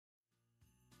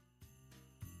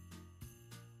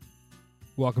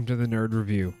Welcome to the Nerd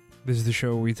Review. This is the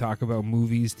show where we talk about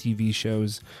movies, TV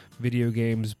shows, video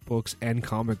games, books, and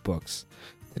comic books.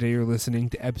 Today you're listening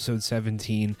to episode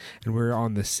 17, and we're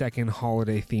on the second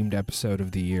holiday-themed episode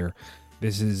of the year.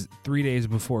 This is 3 days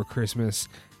before Christmas,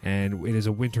 and it is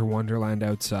a winter wonderland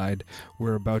outside.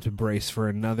 We're about to brace for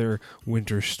another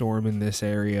winter storm in this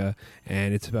area,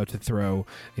 and it's about to throw,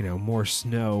 more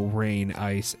snow, rain,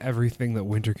 ice, everything that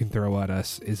winter can throw at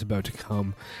us is about to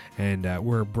come, and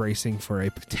we're bracing for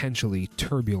a potentially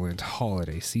turbulent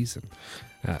holiday season.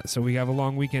 So we have a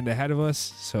long weekend ahead of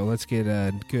us, so let's get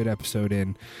a good episode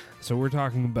in. So we're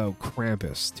talking about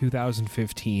Krampus,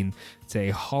 2015. It's a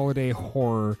holiday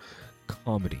horror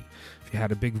comedy. If you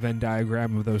had a big Venn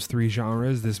diagram of those three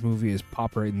genres, this movie is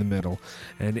pop right in the middle,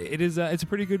 and it's a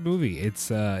pretty good movie. It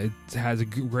has a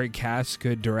great cast,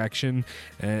 good direction.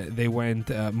 They went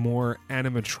more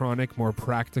animatronic, more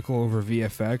practical over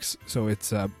VFX, so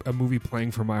it's a movie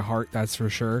playing for my heart, that's for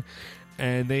sure.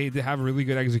 And they have really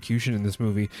good execution in this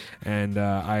movie, and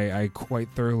I quite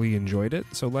thoroughly enjoyed it.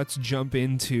 So let's jump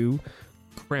into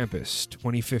Krampus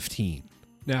 2015.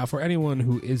 Now, for anyone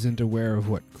who isn't aware of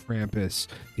what Krampus,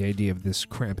 the idea of this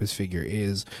Krampus figure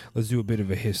is, let's do a bit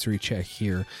of a history check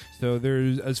here. So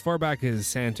there's, as far back as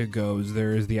Santa goes,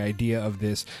 there's the idea of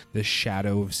the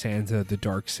shadow of Santa, the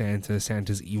dark Santa,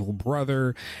 Santa's evil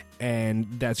brother, and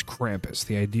that's Krampus.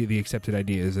 The accepted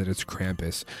idea is that it's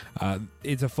Krampus.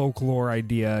 It's a folklore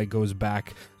idea. It goes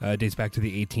back, dates back to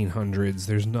the 1800s.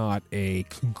 There's not a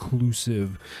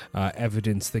conclusive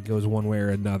evidence that goes one way or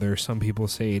another. Some people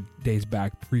say it dates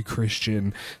back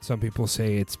pre-Christian. Some people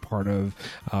say it's part of,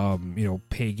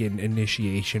 pagan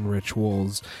initiation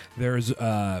rituals. There's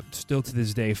still to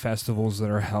this day festivals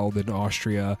that are held in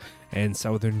Austria and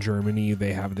southern Germany.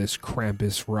 They have this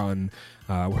Krampus run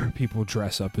where people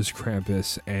dress up as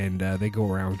Krampus and they go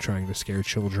around trying to scare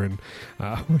children,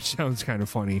 which sounds kind of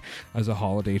funny as a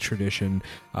holiday tradition,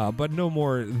 but no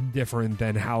more different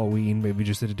than Halloween, maybe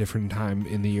just at a different time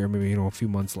in the year, maybe a few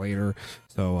months later.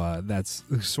 So that's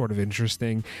sort of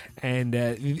interesting, and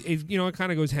it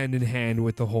kind of goes hand in hand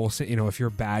with the whole, if you're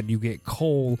bad, you get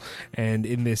coal, and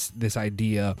in this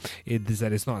idea, it is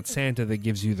that it's not Santa that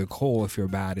gives you the coal if you're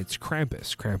bad, it's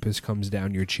Krampus. Krampus comes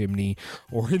down your chimney,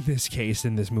 or in this case,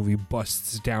 in this movie,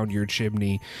 busts down your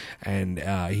chimney, and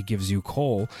he gives you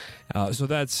coal. So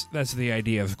that's the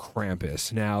idea of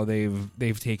Krampus. Now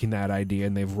they've taken that idea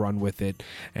and they've run with it,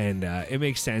 and it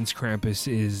makes sense.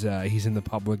 Krampus is he's in the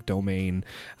public domain.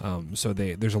 So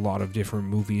there's a lot of different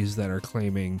movies that are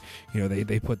claiming,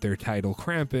 they put their title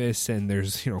Krampus, and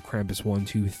there's, Krampus 1,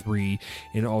 2, 3,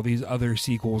 and all these other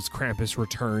sequels. Krampus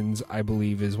Returns, I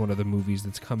believe, is one of the movies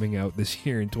that's coming out this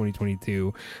year in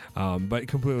 2022, but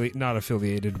completely not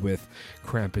affiliated with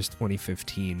Krampus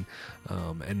 2015,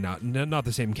 and not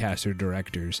the same cast or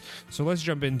directors. So let's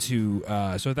jump into,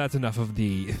 so that's enough of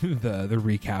the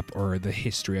recap, or the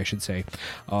history, I should say,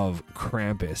 of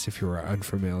Krampus, if you're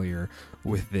unfamiliar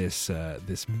with this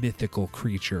mythical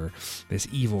creature, this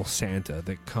evil Santa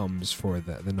that comes for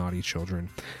the naughty children.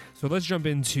 So let's jump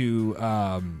into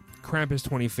Krampus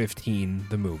 2015,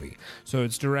 the movie. So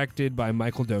it's directed by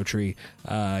Michael Dougherty.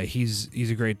 He's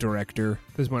a great director.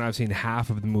 This one, I've seen half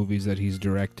of the movies that he's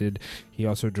directed. He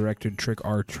also directed Trick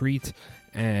or Treat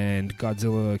and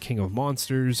Godzilla King of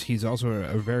Monsters. He's also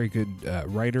a very good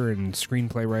writer and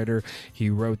screenplay writer. He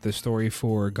wrote the story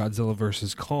for Godzilla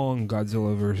vs. Kong,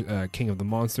 Godzilla vs. King of the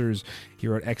Monsters. He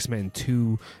wrote X-Men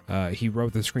 2. He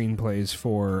wrote the screenplays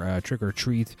for Trick or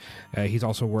Treat. He's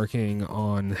also working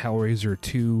on Hellraiser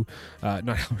 2. Not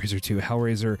Hellraiser 2,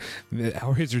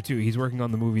 Hellraiser 2. He's working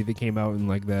on the movie that came out in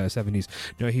the 70s.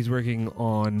 No, he's working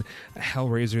on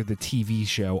Hellraiser, the TV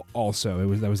show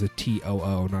also. That was a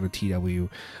TOO, not a TW.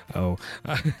 So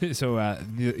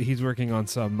he's working on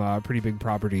some pretty big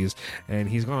properties, and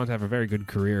he's gone on to have a very good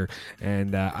career,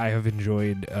 and I have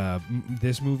enjoyed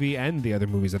this movie and the other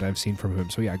movies that I've seen from him.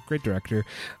 So yeah, great director,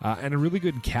 and a really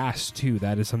good cast too.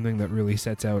 That is something that really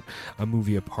sets out a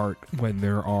movie apart when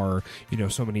there are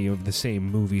so many of the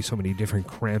same movie, so many different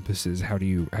Krampuses. How do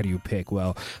you pick?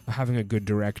 Well, having a good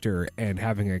director and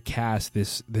having a cast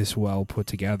this well put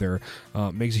together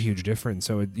makes a huge difference.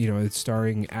 So it's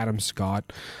starring Adam Scott,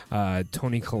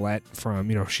 Toni Collette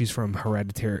from she's from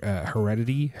Hereditary.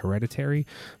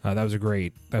 That was a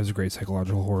great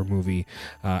psychological horror movie.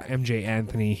 MJ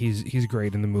Anthony, he's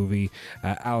great in the movie.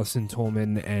 Allison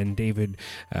Tolman and David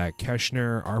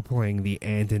Kushner are playing the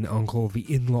aunt and uncle, the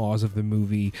in-laws of the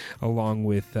movie, along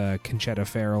with Conchetta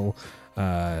Ferrell.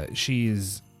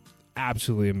 She's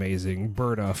absolutely amazing.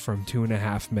 Berta from Two and a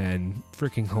Half Men,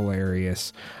 freaking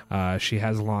hilarious. She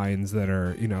has lines that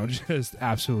are, just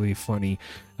absolutely funny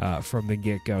from the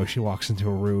get-go. She walks into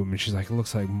a room and she's like, it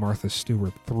looks like Martha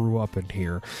Stewart threw up in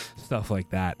here. Stuff like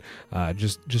that.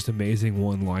 Just amazing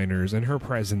one-liners, and her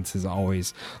presence is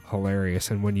always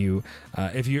hilarious. And when you,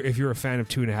 if you're a fan of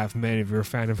Two and a Half Men, if you're a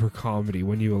fan of her comedy,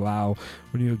 when you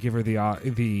give her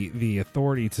the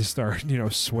authority to start,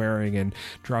 swearing and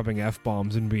dropping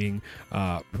F-bombs and being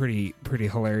pretty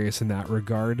hilarious in that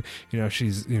regard.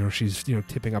 She's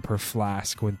tipping up her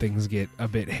flask when things get a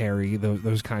bit hairy.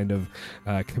 Those kind of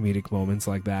comedic moments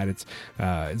like that. It's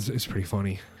pretty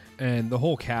funny. And the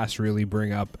whole cast really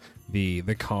bring up the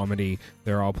comedy.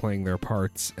 They're all playing their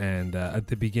parts, and at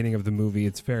the beginning of the movie,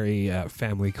 it's very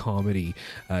family comedy.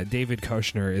 David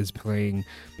Kushner is playing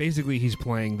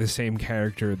the same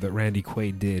character that Randy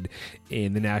Quaid did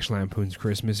in the National Lampoon's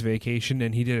Christmas Vacation,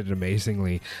 and he did it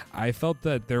amazingly. I felt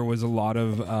that there was a lot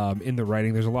of in the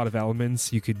writing, there's a lot of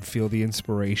elements. You could feel the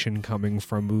inspiration coming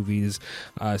from movies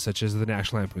such as the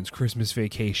National Lampoon's Christmas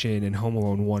Vacation and Home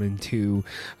Alone 1 and 2,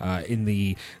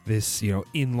 in this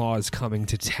in-laws coming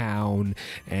to town,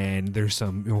 and there's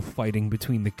some fighting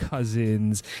between the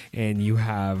cousins, and you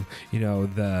have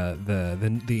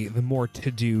the more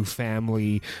to-do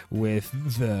family with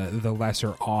the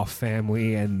lesser off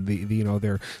family, and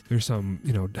there's some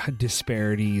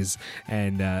disparities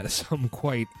and some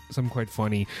quite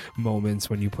funny moments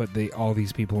when you put all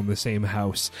these people in the same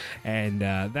house, and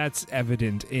that's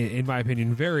evident in my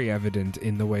opinion, very evident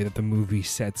in the way that the movie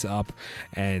sets up.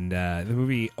 And the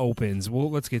movie opens, well,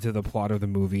 let's get to the plot of the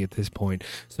movie at this point.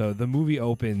 So the movie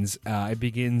opens, it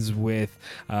begins with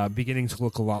beginning to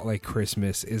look a lot like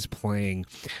Christmas is playing,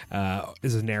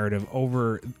 is a narrative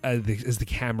over as the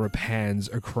camera pans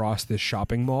across this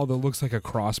shopping mall that looks like a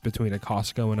cross between a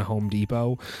Costco and a Home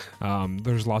Depot.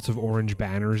 There's lots of orange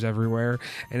banners everywhere,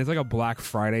 and it's like a Black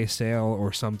Friday sale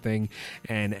or something,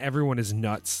 and everyone is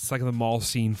nuts. It's like the mall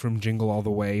scene from Jingle All the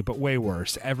Way, but way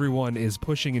worse. Everyone is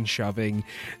pushing and shoving.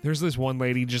 There's this one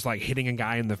lady just like hitting a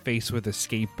guy in the face with a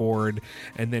skateboard,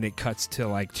 and then it cuts to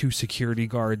like two security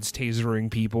guards tasering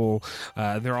people.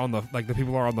 They're on the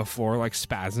people are on the floor like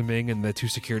spasming, and the two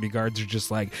security guards are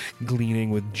just like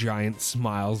gleaning with giant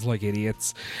smiles like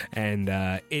idiots. And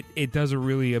it does a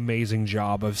really amazing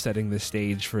job of setting the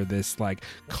stage for this like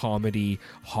comedy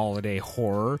holiday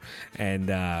horror, and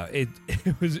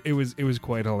it was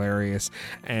quite hilarious.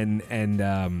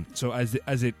 And so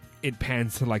as it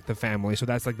pans to like the family, so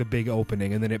that's like the big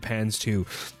opening, and then it pans to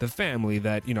the family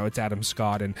that it's Adam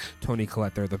Scott and Toni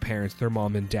Collette. They're the parents, their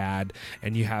mom and dad,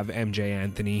 and you have MJ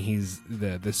Anthony, he's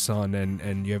the son,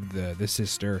 and you have the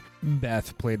sister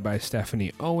Beth, played by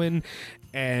Stephanie Owen.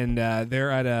 And they're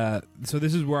at so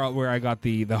this is where I got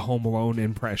the Home Alone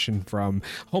impression from.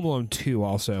 Home Alone 2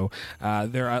 also.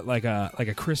 They're at like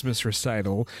a Christmas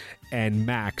recital, and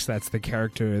Max, that's the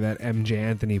character that MJ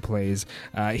Anthony plays,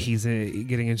 he's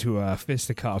getting into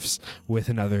fisticuffs with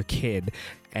another kid,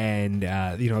 and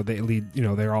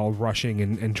they're all rushing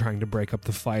and trying to break up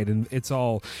the fight, and it's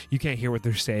all, you can't hear what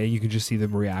they're saying, you can just see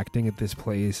them reacting at this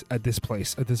point, this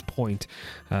place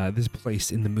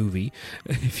in the movie,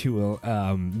 if you will.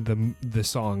 The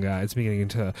song, it's beginning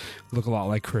to look a lot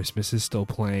like Christmas, is still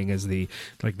playing as the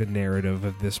narrative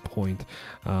of this point,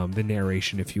 the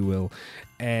narration, if you will.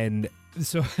 And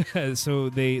so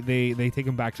they take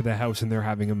him back to the house, and they're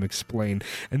having him explain.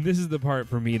 And this is the part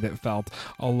for me that felt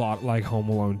a lot like Home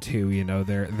Alone 2.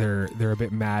 They're a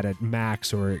bit mad at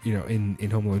Max, or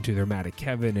in Home Alone 2 they're mad at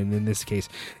Kevin, and in this case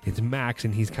it's Max,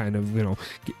 and he's kind of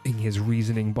getting his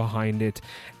reasoning behind it.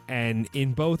 And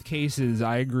in both cases,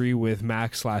 I agree with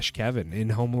Max / Kevin. In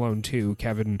Home Alone 2,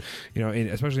 Kevin,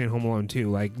 especially in Home Alone 2,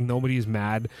 like nobody's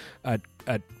mad at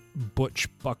Butch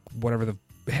Buck, whatever the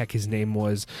heck his name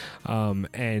was,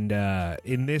 and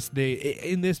in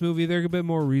this movie they're a bit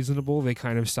more reasonable. They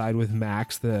kind of side with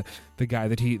Max, the guy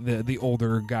that the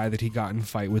older guy that he got in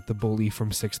fight with, the bully from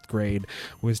 6th grade,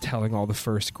 was telling all the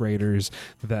first graders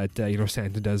that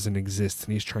Santa doesn't exist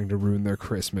and he's trying to ruin their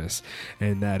Christmas,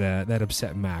 and that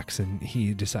upset Max, and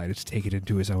he decided to take it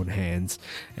into his own hands.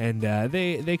 And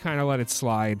they kind of let it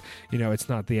slide. It's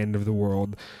not the end of the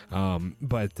world,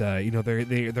 but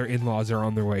their in-laws are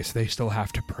on their way, so they still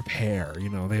have to prepare.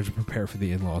 They have to prepare for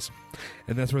the in-laws.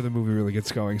 and that's where the movie really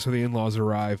gets going. So the in-laws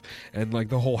arrive, and like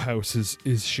the whole house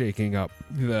is shaking up.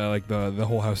 The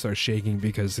whole house starts shaking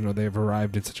because they've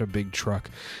arrived in such a big truck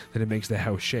that it makes the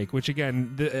house shake. Which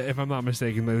again, if I'm not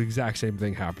mistaken, the exact same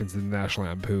thing happens in National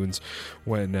Lampoons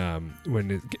when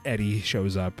Eddie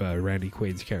shows up. Randy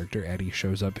Quaid's character Eddie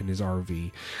shows up in his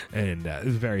RV, and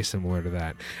it's very similar to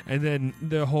that. And then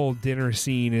the whole dinner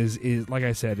scene is like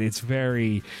I said, it's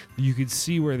very, you could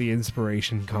see where the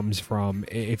inspiration comes from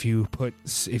if you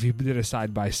did a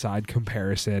side-by-side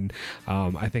comparison.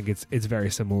 I think it's very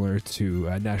similar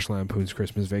to National Lampoon's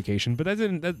Christmas Vacation, but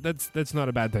that's not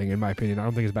a bad thing in my opinion. I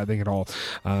don't think it's a bad thing at all.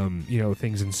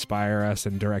 Things inspire us,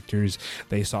 and directors,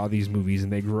 they saw these movies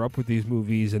and they grew up with these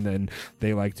movies, and then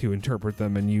they like to interpret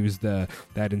them and use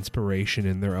that inspiration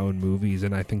in their own movies.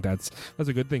 And I think that's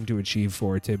a good thing to achieve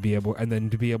for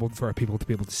people to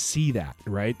be able to see that,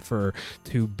 right?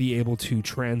 To be able to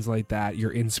translate that,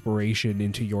 your inspiration,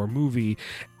 into your movie,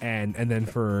 and then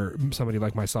for somebody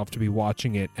like myself to be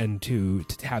watching it and to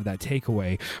have that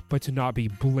takeaway, but to not be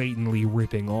blatantly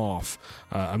ripping off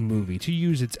a movie, to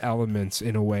use its elements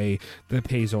in a way that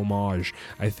pays homage,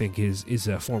 I think is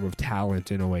a form of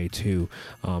talent in a way too.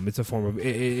 It's a form of,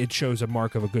 it shows a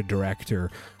mark of a good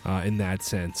director in that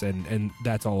sense, and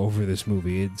that's all over this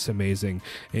movie. It's amazing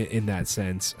in that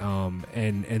sense,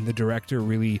 and the director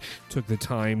really took the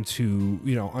time to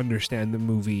understand the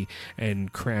movie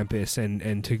and Krampus,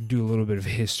 and to do a little bit of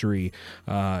history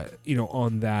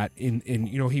on that. In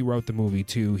he wrote the movie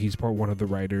too. He's one of the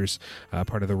writers,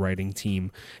 part of the writing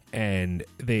team, and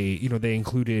they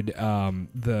included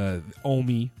the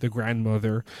Omi, the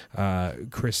grandmother,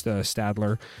 Krista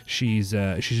Stadler. She's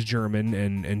German,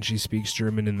 and she speaks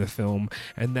German in the film,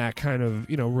 and that kind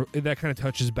of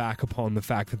touches back upon the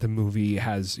fact that the movie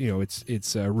has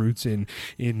its roots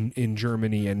in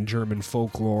Germany and German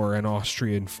folklore and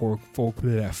Austrian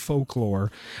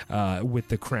folklore with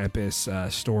the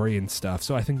Krampus story and stuff.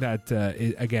 So I think that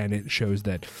it shows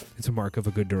that it's a mark of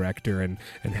a good director, and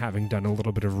having done a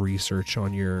little bit of research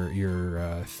on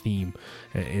your theme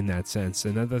in that sense,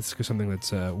 and that's something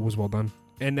that's was well done.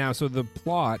 And now, so the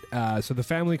plot, so the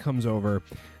family comes over.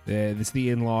 It's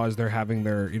the in-laws. They're having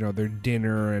their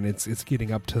dinner, and it's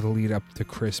getting up to the lead up to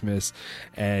Christmas,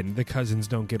 and the cousins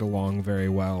don't get along very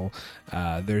well.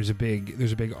 There's a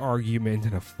big argument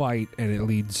and a fight, and it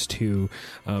leads to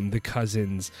the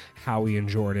cousins, Howie and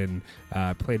Jordan,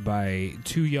 played by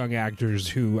two young actors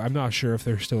who I'm not sure if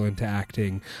they're still into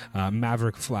acting.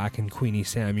 Maverick Flack and Queenie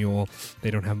Samuel.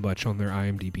 They don't have much on their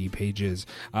IMDb pages.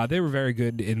 They were very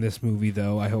good in this movie,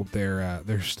 though. I hope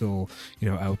they're still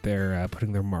out there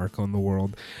putting their mark on the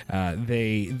world.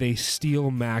 They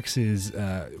steal Max's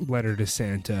letter to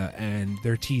Santa, and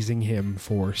they're teasing him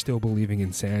for still believing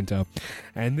in Santa,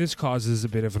 and this causes a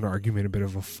bit of an argument, a bit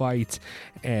of a fight,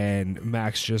 and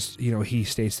Max just he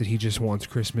states that he just wants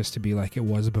Christmas to be like it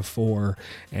was before,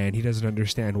 and he doesn't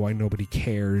understand why nobody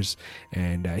cares,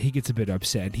 and he gets a bit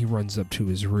upset. He runs up to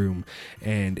his room,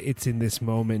 and it's in this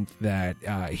moment that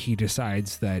he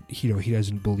decides that he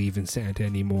doesn't believe in Santa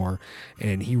anymore,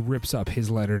 and he rips up his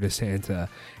letter to Santa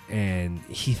and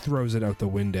he throws it out the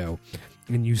window,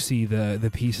 and you see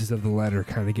the pieces of the letter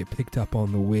kind of get picked up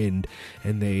on the wind,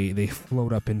 and they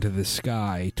float up into the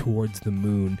sky towards the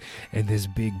moon, and this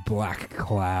big black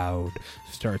cloud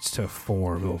starts to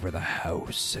form over the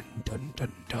house, and dun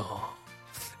dun dun.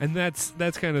 And that's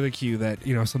kind of the cue that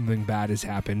something bad has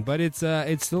happened, but it's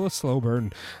still a slow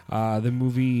burn. The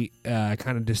movie kind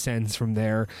of descends from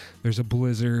there. There's a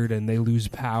blizzard, and they lose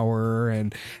power,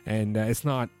 and it's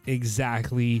not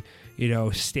exactly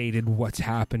stated what's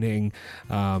happening.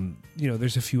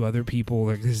 There's a few other people,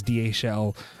 like this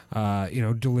DHL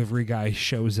delivery guy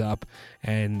shows up,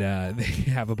 and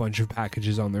they have a bunch of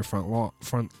packages on their front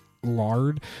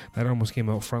lard. That almost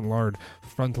came out front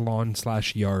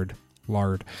lawn/yard.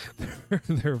 Lard.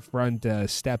 Their front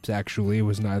steps, actually. It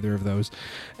was neither of those,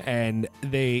 and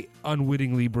they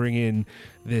unwittingly bring in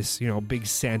this big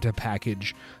Santa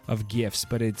package of gifts,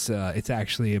 but it's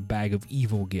actually a bag of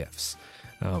evil gifts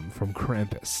from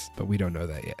Krampus, but we don't know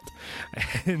that yet.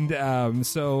 And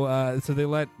so they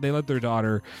let their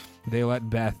daughter, they let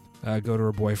Beth go to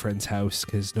her boyfriend's house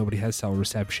because nobody has cell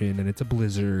reception, and it's a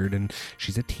blizzard, and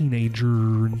she's a teenager,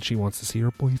 and she wants to see her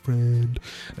boyfriend,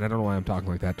 and I don't know why I'm talking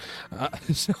like that.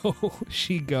 So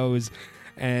she goes,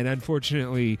 and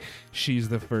unfortunately she's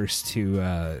the first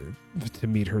to to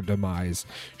meet her demise.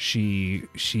 She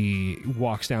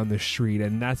walks down the street,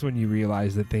 and that's when you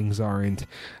realize that things aren't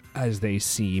as they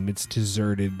seem. It's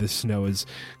deserted. The snow is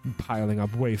piling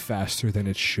up way faster than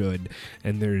it should,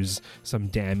 and there's some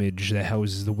damage.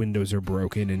 The windows are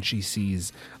broken, and she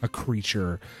sees a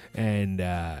creature, and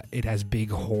it has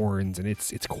big horns, and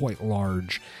it's quite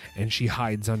large, and she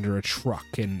hides under a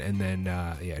truck, and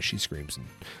then she screams, and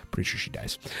pretty sure she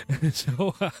dies.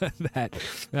 So that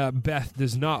Beth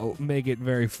does not make it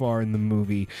very far in the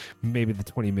movie, maybe the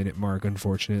 20-minute mark,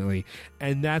 unfortunately,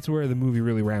 and that's where the movie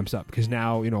really ramps up, because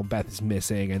now, Beth is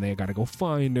missing, and they gotta go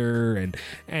find her,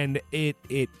 and it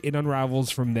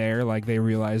unravels from there. Like, they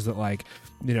realize that, like,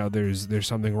 there's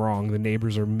something wrong. The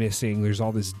neighbors are missing. There's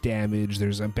all this damage.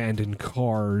 There's abandoned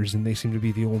cars, and they seem to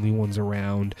be the only ones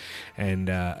around.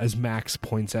 And as Max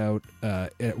points out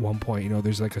at one point,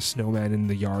 there's like a snowman in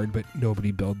the yard, but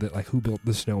nobody built it. Like, who built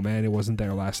the snowman? It wasn't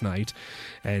there last night,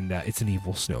 and it's an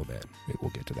evil snowman.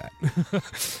 We'll get to that.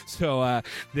 So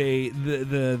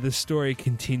the story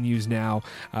continues now.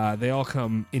 They all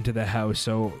come into the house.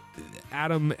 So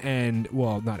Adam and,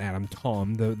 well, not Adam,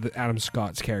 Tom, the Adam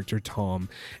Scott's character, Tom,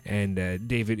 and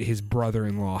David, his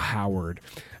brother-in-law, Howard,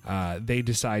 they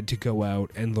decide to go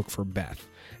out and look for Beth.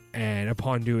 And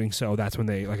upon doing so, that's when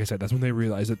they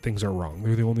realize that things are wrong.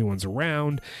 They're the only ones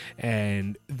around,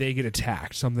 and they get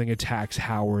attacked. Something attacks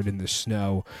Howard in the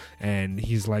snow, and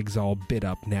his leg's all bit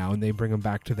up now, and they bring him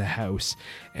back to the house,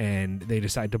 and they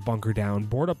decide to bunker down,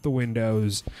 board up the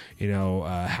windows.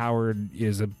 Howard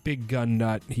is a big gun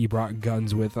nut. He brought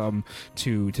guns with him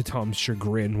to Tom's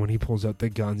chagrin. When he pulls out the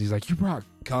guns, he's like, "You brought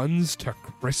guns to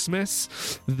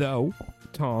Christmas?" Though,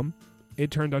 Tom, it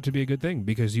turned out to be a good thing,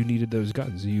 because you needed those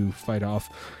guns. You fight off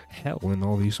hell and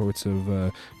all these sorts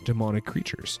of demonic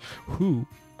creatures who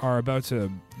are about to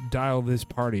dial this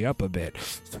party up a bit.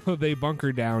 So they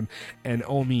bunker down, and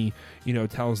Omi,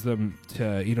 tells them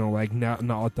to, not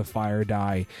let the fire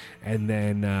die. And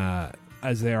then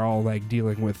as they're all like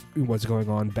dealing with what's going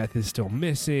on, Beth is still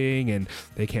missing, and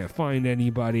they can't find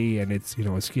anybody, and it's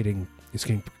getting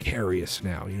precarious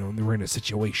now. We're in a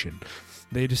situation.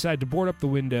 They decide to board up the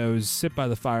windows, sit by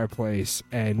the fireplace,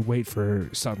 and wait for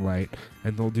sunlight,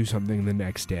 and they'll do something the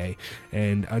next day.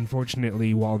 And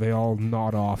unfortunately, while they all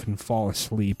nod off and fall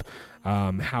asleep,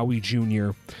 Howie Jr.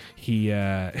 he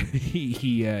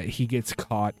gets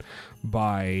caught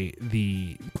by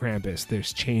the Krampus.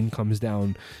 This chain comes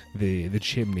down the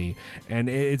chimney, and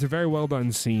it's a very well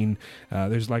done scene.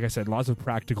 There's, like I said, lots of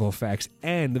practical effects,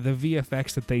 and the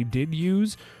VFX that they did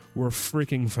use were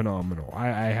freaking phenomenal. I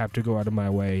have to go out of my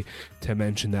way to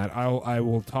mention that. I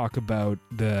will talk about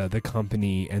the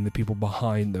company and the people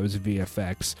behind those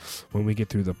VFX when we get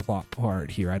through the plot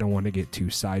part here. I don't want to get too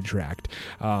sidetracked,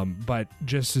 but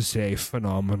just to say,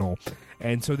 phenomenal.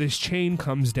 And so this chain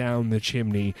comes down the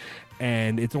chimney,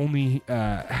 and it's only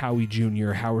Howard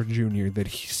Jr. that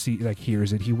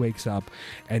hears it. He wakes up,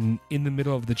 and in the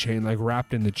middle of the chain, like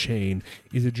wrapped in the chain,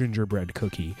 is a gingerbread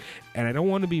cookie. And I don't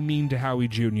want to be mean to Howie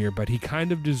Jr., but he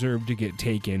kind of deserved to get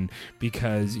taken,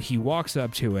 because he walks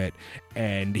up to it,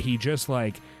 and he just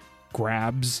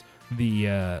grabs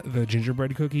the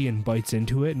gingerbread cookie and bites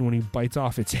into it, and when he bites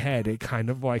off its head, it kind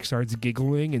of starts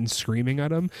giggling and screaming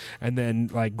at him, and then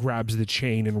grabs the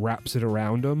chain and wraps it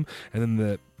around him, and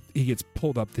then he gets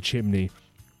pulled up the chimney.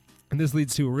 And this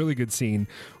leads to a really good scene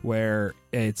where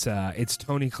it's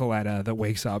Toni Colletta that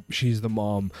wakes up. She's the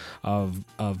mom of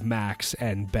Max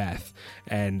and Beth,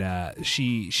 and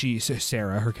she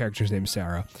Sarah, her character's name is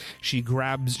Sarah. She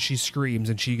screams,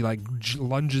 and she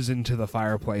lunges into the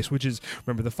fireplace, which is,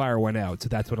 remember, the fire went out, so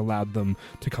that's what allowed them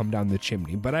to come down the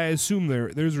chimney. But I assume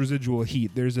there's residual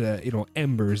heat. There's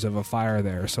embers of a fire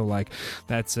there, so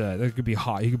that could be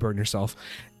hot. You could burn yourself.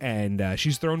 And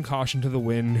she's thrown caution to the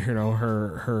wind.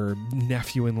 Her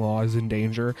nephew-in-law is in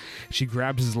danger. She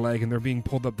grabs his leg, and they're being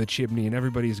pulled up the chimney, and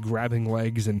everybody's grabbing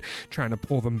legs and trying to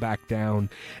pull them back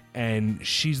down. And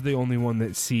she's the only one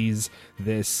that sees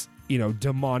this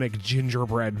demonic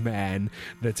gingerbread man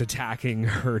that's attacking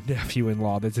her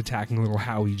nephew-in-law, that's attacking little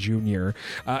Howie Jr.,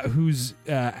 whose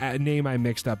name I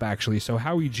mixed up, actually. So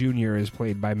Howie Jr. is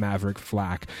played by Maverick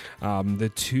Flack.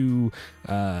 The two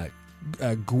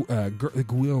I'm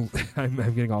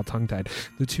getting all tongue-tied.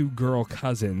 The two girl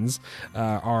cousins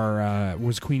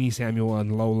was Queenie Samuel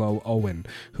and Lolo Owen,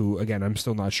 who, again, I'm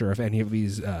still not sure if any of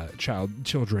these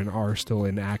children are still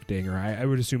in acting, or I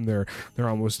would assume they're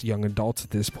almost young adults at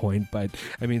this point, but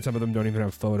I mean, some of them don't even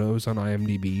have photos on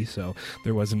IMDb, so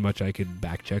there wasn't much I could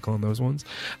back check on those ones.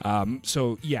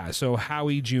 So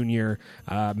Howie Jr.,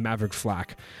 Maverick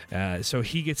Flack, so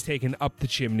he gets taken up the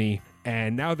chimney,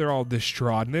 and now they're all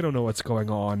distraught and they don't know what's going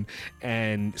on.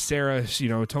 And Sarah,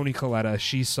 Toni Colletta,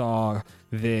 she saw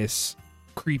this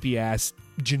creepy ass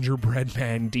gingerbread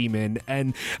man demon,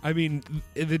 and I mean,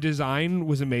 the design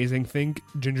was amazing. Think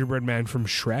gingerbread man from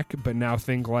Shrek, but now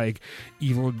think like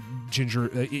evil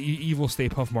Stay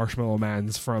Puft Marshmallow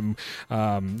Mans from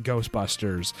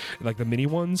Ghostbusters, like the mini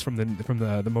ones from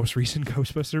the most recent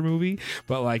Ghostbuster movie,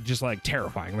 but like just like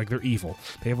terrifying. Like they're evil.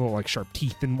 They have little like sharp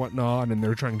teeth and whatnot, and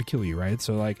they're trying to kill you, right?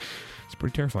 So like it's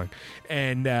pretty terrifying.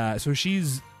 And so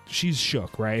she's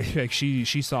shook, right? Like she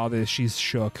saw this, she's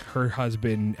shook. Her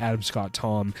husband, Adam Scott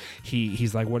Tom,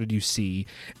 he's like, what did you see?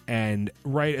 And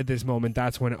right at this moment,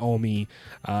 that's when Omi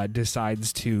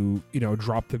decides to,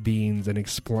 drop the beans and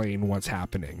explain what's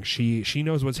happening. She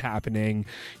knows what's happening.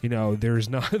 There's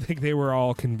not, I think they were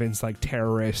all convinced like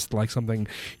terrorists, like something,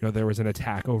 there was an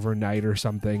attack overnight or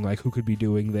something, like who could be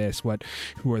doing this?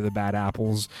 Who are the bad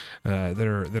apples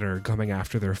that are coming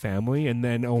after their family? And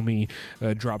then Omi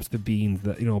drops the beans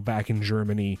that, back in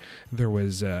Germany there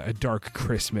was a dark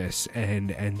Christmas,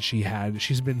 and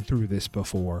she's been through this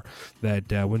before,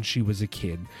 that when she was a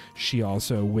kid she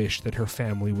also wished that her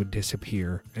family would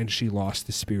disappear, and she lost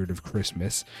the spirit of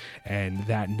Christmas, and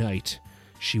that night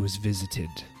she was visited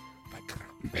by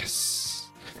Krampus.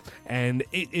 And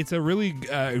it's a really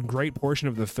great portion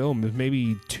of the film. It's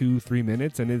maybe 2-3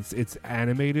 minutes, and it's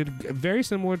animated very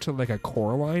similar to like a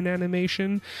Coraline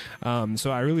animation.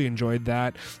 So I really enjoyed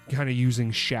that, kind of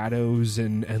using shadows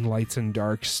and lights and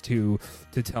darks to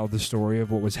tell the story of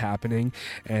what was happening.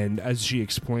 And as she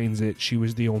explains it, she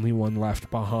was the only one left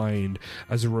behind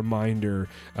as a reminder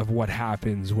of what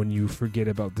happens when you forget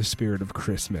about the spirit of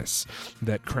Christmas,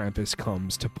 that Krampus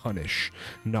comes to punish,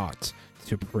 not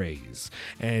to praise.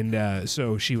 And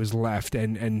so she was left,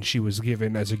 and she was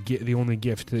given as the only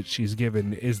gift that she's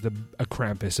given is a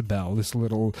Krampus bell, this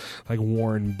little like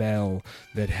worn bell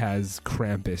that has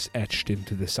Krampus etched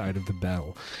into the side of the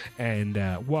bell. And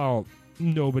while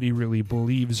nobody really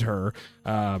believes her,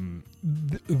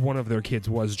 one of their kids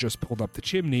was just pulled up the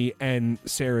chimney, and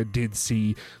Sarah did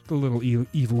see the little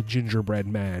evil gingerbread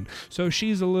man, so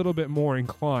she's a little bit more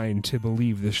inclined to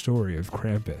believe the story of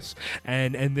Krampus.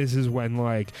 And this is when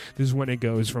it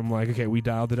goes from like, okay, we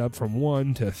dialed it up from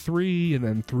 1 to 3, and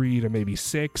then 3 to maybe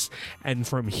 6, and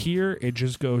from here it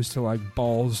just goes to like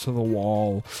balls to the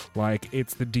wall, like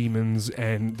it's the demons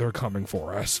and they're coming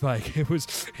for us. Like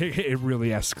it really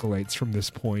escalates from this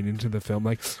point into the film.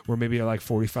 Like we're maybe like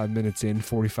 45 minutes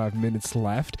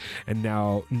left, and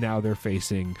now they're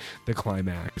facing the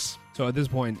climax. So at this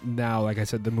point now, like I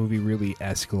said, the movie really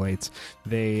escalates.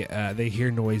 They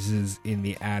hear noises in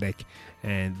the attic,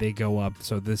 and they go up.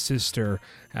 So the sister,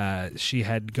 she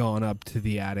had gone up to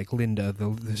the attic. Linda,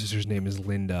 the sister's name is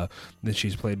Linda, and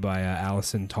she's played by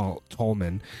Allison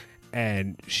Tolman.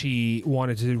 And she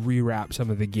wanted to rewrap some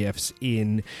of the gifts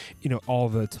in, all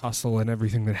the tussle and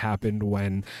everything that happened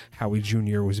when Howie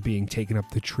Jr. was being taken up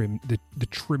the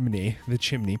chimney.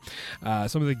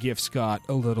 Some of the gifts got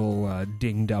a little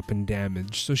dinged up and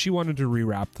damaged, so she wanted to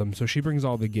rewrap them. So she brings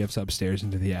all the gifts upstairs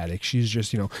into the attic. She's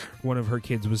just, one of her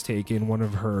kids was taken, one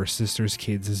of her sister's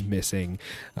kids is missing.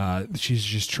 She's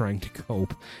just trying to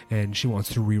cope, and she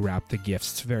wants to rewrap the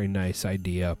gifts. It's a very nice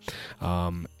idea.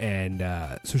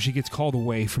 So she gets called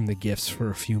away from the gifts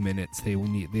for a few minutes. They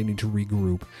need to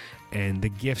regroup, and the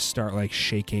gifts start like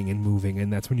shaking and moving,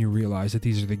 and that's when you realize that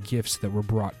these are the gifts that were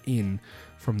brought in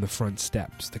from the front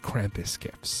steps, the Krampus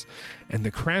gifts. And the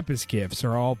Krampus gifts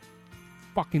are all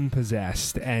fucking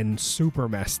possessed and super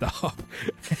messed up.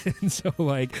 And so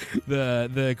like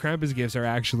the Krampus gifts are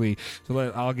actually,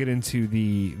 I'll get into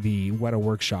the Weta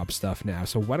Workshop stuff now.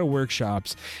 So Weta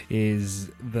Workshops is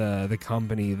the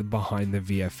company behind the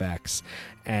VFX,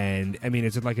 and I mean,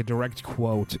 it's like a direct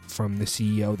quote from the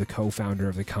CEO, the co-founder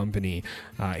of the company.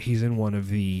 He's in one of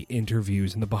the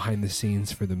interviews in the behind the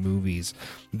scenes for the movies,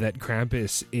 that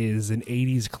Krampus is an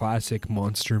 80s classic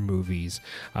monster movies.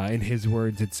 In his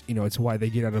words, it's why they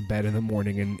get out of bed in the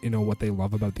morning, and what they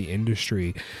love about the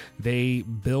industry. They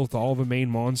built all the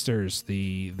main monsters.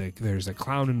 There's a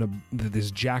clown in this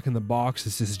Jack in the Box.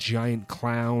 It's this giant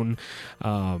clown,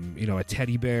 a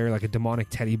teddy bear, like a demonic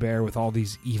teddy bear with all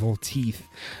these evil teeth.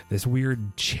 This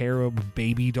weird cherub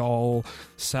baby doll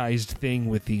sized thing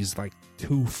with these like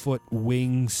 2-foot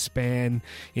wingspan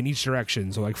in each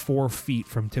direction, so like 4 feet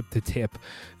from tip to tip,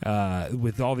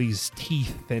 with all these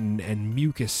teeth and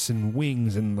mucus and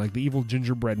wings, and like the evil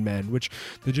gingerbread men, which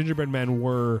the gingerbread men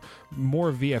were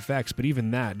more VFX, but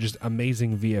even that, just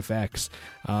amazing VFX.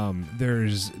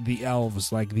 There's the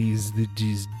elves, like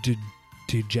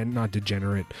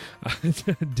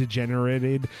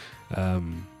degenerated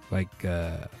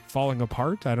falling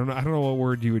apart. I don't know what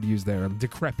word you would use there.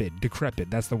 Decrepit.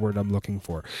 That's the word I'm looking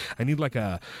for. I need like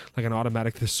an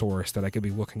automatic thesaurus that I could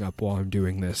be looking up while I'm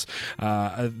doing this.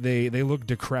 They look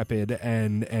decrepit,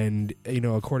 and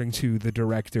according to the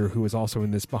director, who was also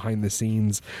in this behind the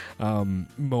scenes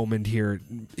moment here,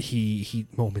 he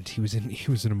was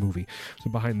in a movie, so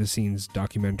behind the scenes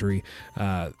documentary.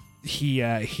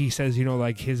 He says,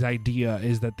 his idea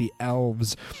is that the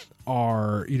elves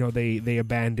are, they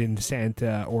abandoned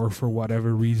Santa, or for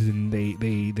whatever reason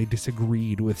they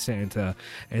disagreed with Santa,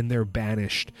 and they're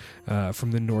banished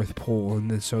from the North Pole,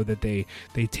 and so that they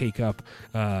take up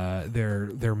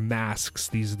their masks,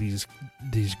 these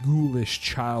ghoulish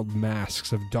child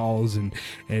masks of dolls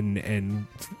and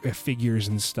figures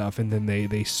and stuff, and then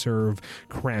they serve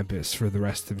Krampus for the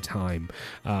rest of time,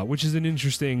 which is an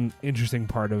interesting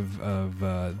part of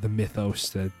the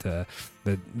mythos that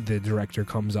the director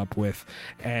comes up with.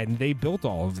 And they built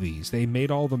all of these. They made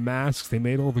all the masks, they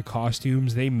made all the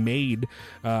costumes, they made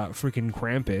freaking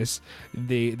Krampus.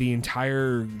 The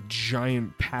entire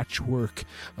giant patchwork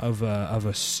of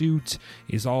a suit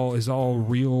is all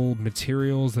real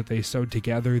materials that they sewed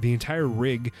together. The entire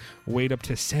rig weighed up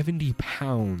to 70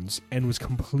 pounds and was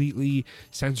completely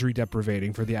sensory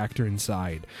deprivating for the actor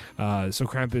inside. So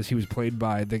Krampus, he was played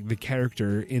by the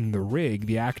character in the rig.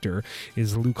 The actor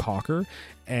is Luke Hawker,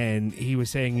 and he was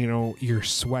saying, you're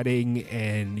sweating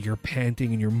and you're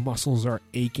panting and your muscles are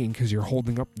aching because you're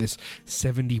holding up this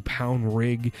 70-pound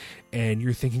rig, and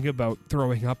you're thinking about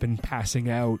throwing up and passing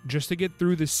out just to get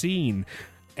through the scene.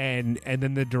 And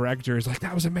then the director is like,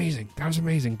 that was amazing,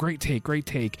 great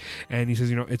take. And he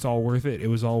says, it's all worth it. It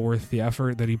was all worth the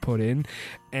effort that he put in.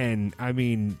 And I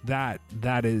mean, that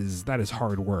is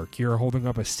hard work. You're holding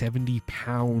up a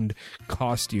 70-pound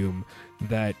costume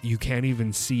that you can't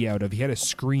even see out of. He had a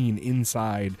screen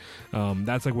inside.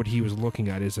 That's like what he was looking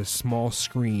at, is a small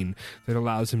screen that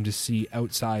allows him to see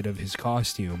outside of his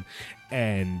costume.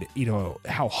 And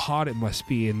how hot it must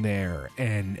be in there,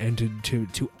 and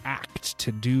to act,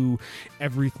 to do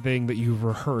everything that you've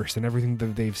rehearsed and everything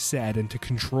that they've said, and to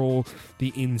control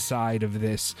the inside of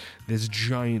this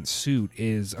giant suit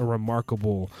is a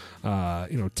remarkable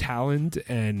talent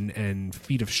and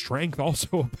feat of strength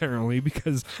also, apparently,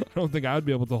 because I don't think I would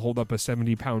be able to hold up a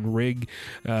 70-pound rig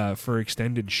for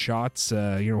extended shots,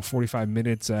 45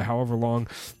 minutes, however long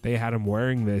they had him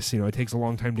wearing this. It takes a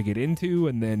long time to get into,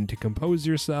 and then to compose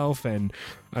yourself, and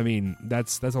I mean,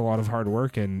 that's a lot of hard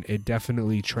work, and it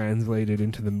definitely translated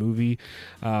into the movie.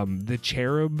 The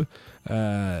cherub,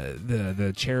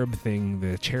 the cherub thing,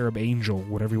 the cherub angel,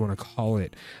 whatever you want to call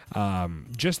it,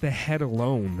 just the head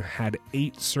alone had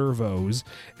 8 servos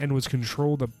and was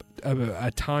controlled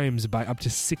at times by up to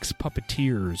 6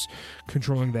 puppeteers,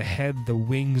 controlling the head, the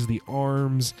wings, the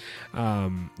arms.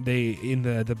 They, in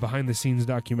the behind the scenes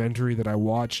documentary that I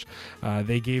watched,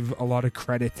 they gave a lot of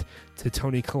credit to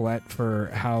Toni Collette for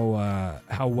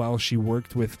how well she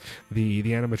worked with the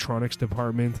animatronics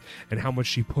department, and how much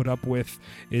she put up with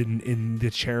in the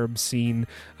cherub scene.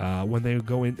 When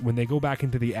they go back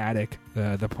into the attic,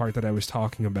 the part that I was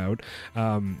talking about,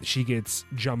 she gets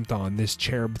jumped on. This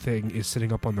cherub thing is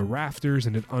sitting up on the rafters,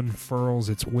 and it unfurls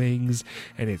its wings,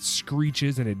 and it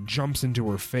screeches, and it jumps into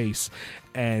her face.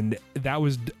 And that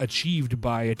was achieved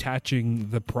by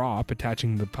attaching the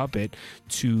puppet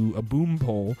to a boom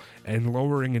pole and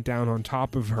lowering it down on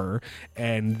top of her,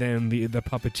 and then the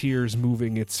puppeteers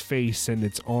moving its face and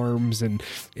its arms and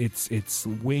its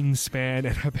wingspan.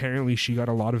 And apparently she got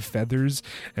a lot of feathers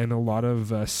and a lot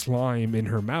of slime in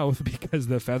her mouth, because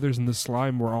the feathers and the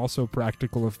slime were also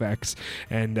practical effects.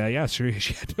 And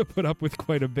she had to put up with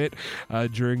quite a bit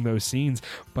during those scenes.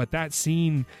 But that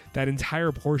scene, that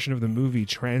entire portion of the movie,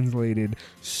 translated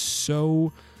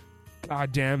so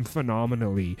goddamn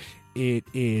phenomenally. It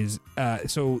is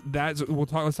let's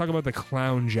talk about the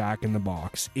clown Jack in the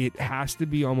Box. It has to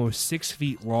be almost 6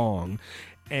 feet long,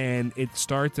 and it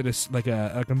starts at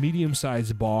a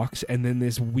medium-sized box, and then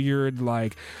this weird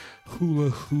like hula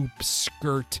hoop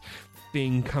skirt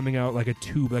thing coming out like a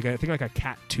tube, like a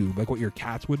cat tube, like what your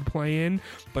cats would play in,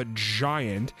 but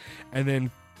giant, and then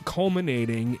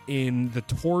culminating in the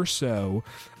torso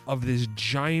of this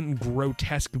giant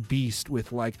grotesque beast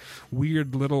with like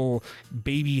weird little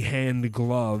baby hand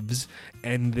gloves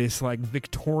and this like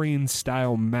Victorian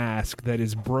style mask that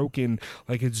is broken,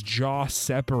 like its jaw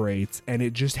separates, and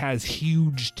it just has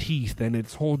huge teeth, and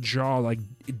its whole jaw like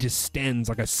it distends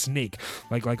like a snake,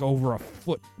 like over a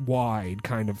foot wide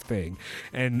kind of thing.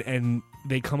 And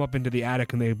they come up into the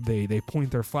attic and they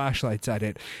point their flashlights at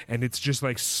it, and it's just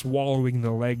like swallowing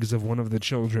the legs of one of the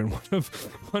children,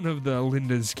 one of the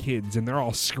Linda's kids, and they're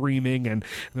all screaming and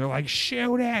they're like,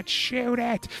 shoot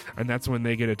it, and that's when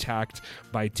they get attacked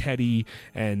by Teddy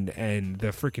and the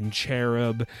freaking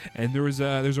cherub. And there's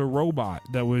a robot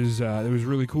that was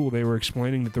really cool. They were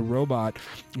explaining that the robot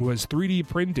was 3D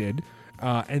printed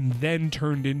and then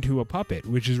turned into a puppet,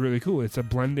 which is really cool. It's a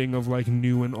blending of like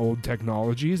new and old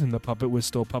technologies, and the puppet was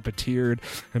still puppeteered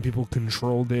and people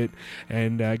controlled it.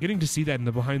 And getting to see that in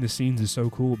the behind the scenes is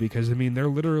so cool, because I mean, they're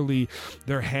literally,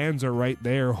 their hands are right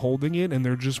there holding it, and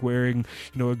they're just wearing,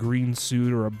 you know, a green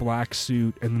suit or a black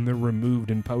suit, and then they're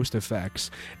removed in post effects.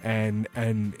 And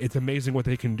it's amazing what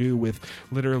they can do with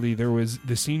literally, there was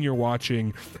the scene you're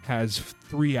watching has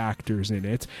 3 actors in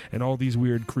it and all these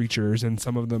weird creatures, and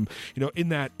some of them, you know, in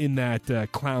that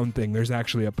clown thing, there's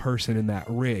actually a person in that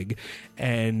rig,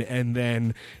 and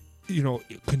then, you know,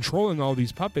 controlling all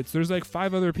these puppets, there's like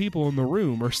 5 other people in the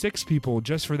room, or 6 people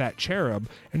just for that cherub,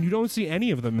 and you don't see any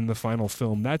of them in the final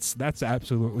film. That's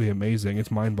absolutely amazing.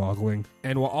 It's mind-boggling.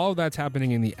 And while all of that's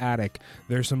happening in the attic,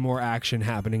 there's some more action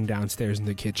happening downstairs in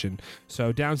the kitchen.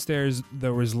 So downstairs,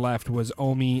 there was left was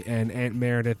Omi and Aunt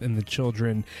Meredith and the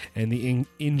children, and the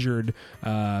injured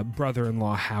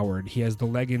brother-in-law Howard. He has the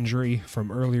leg injury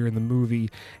from earlier in the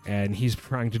movie, and he's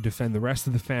trying to defend the rest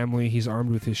of the family. He's armed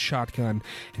with his shotgun,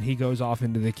 and he goes off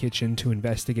into the kitchen to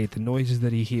investigate the noises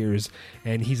that he hears,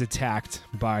 and he's attacked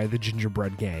by the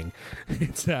gingerbread gang.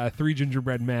 It's 3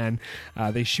 gingerbread men.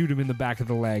 They shoot him in the back of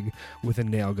the leg with a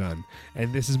nail gun.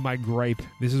 And this is my gripe.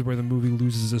 This is where the movie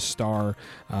loses a star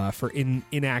for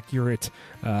inaccurate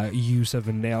use of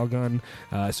a nail gun.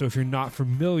 So if you're not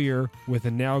familiar with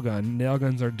a nail gun, nail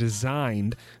guns are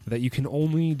designed that you can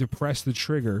only depress the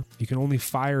trigger, you can only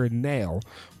fire a nail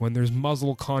when there's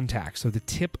muzzle contact. So the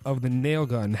tip of the nail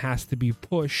gun has to be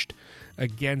pushed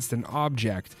against an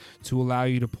object to allow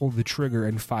you to pull the trigger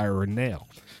and fire a nail.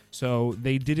 So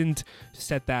they didn't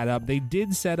set that up. They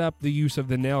did set up the use of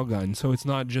the nail gun, so it's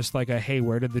not just like a, hey,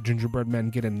 where did the gingerbread men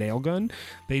get a nail gun?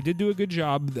 They did do a good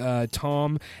job.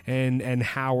 Tom and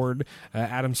Howard,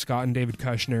 Adam Scott and David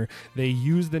Kushner, they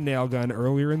used the nail gun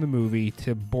earlier in the movie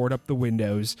to board up the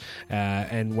windows,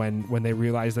 and when they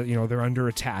realized that, you know, they're under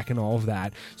attack and all of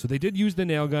that. So they did use the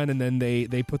nail gun, and then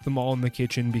they put them all in the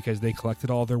kitchen because they collected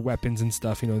all their weapons and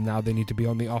stuff. You know, now they need to be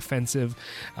on the offensive,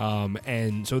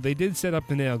 and so they did set up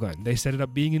the nail gun. They set it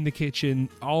up being in the kitchen,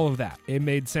 all of that. It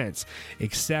made sense,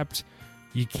 except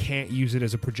you can't use it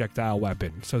as a projectile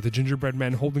weapon. So the gingerbread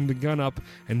men holding the gun up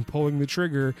and pulling the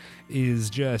trigger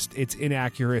is just, it's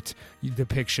inaccurate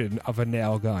depiction of a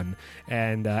nail gun.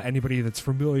 And anybody that's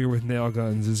familiar with nail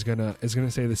guns is gonna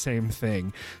say the same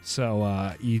thing.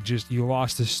 So you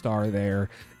lost a star there.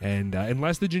 And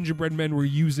unless the gingerbread men were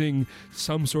using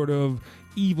some sort of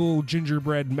evil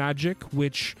gingerbread magic,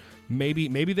 which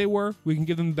maybe they were, we can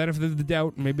give them the benefit of the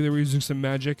doubt. Maybe they were using some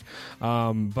magic,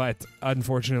 but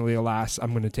unfortunately, alas,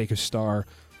 I'm going to take a star.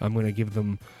 I'm going to give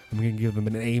them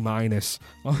an A-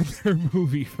 on their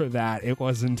movie for that. It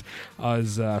wasn't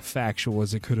as factual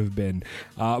as it could have been.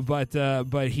 But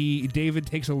David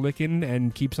takes a licking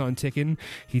and keeps on ticking.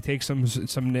 He takes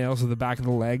some nails to the back of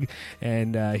the leg,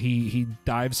 and he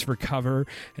dives for cover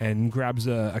and grabs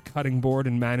a cutting board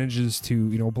and manages to,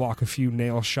 you know, block a few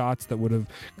nail shots that would have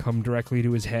come directly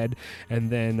to his head. And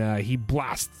then he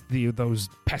blasts those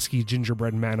pesky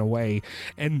gingerbread men away.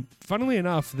 And funnily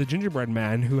enough, the gingerbread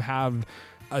man, who have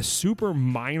a super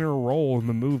minor role in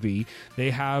the movie, they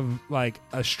have like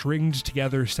a stringed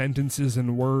together sentences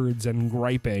and words and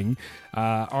griping,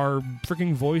 are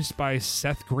freaking voiced by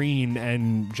Seth Green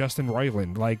and Justin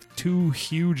Roiland, like 2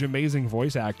 huge amazing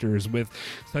voice actors with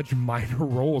such minor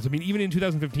roles. I mean, even in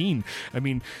 2015,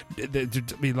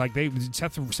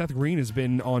 Seth Green has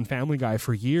been on Family Guy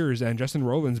for years, and Justin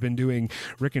Roiland's been doing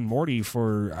Rick and Morty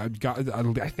for I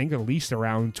think at least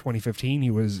around 2015. He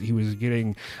was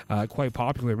getting quite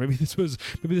popular. Maybe this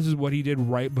is what he did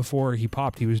right before he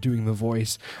popped. He was doing the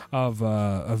voice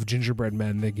of gingerbread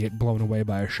men that get blown away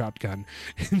by a shotgun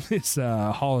in this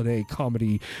holiday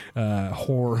comedy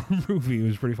horror movie. It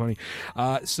was pretty funny.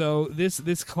 So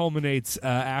this culminates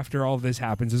after all of this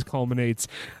happens. This culminates.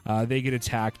 They get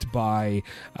attacked by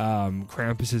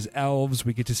Krampus's elves.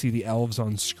 We get to see the elves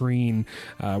on screen.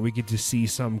 We get to see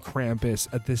some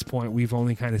Krampus. At this point, we've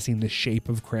only kind of seen the shape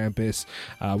of Krampus.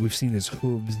 We've seen his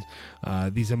hooves.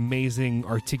 these amazing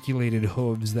articulated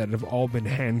hooves that have all been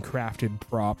handcrafted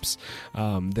props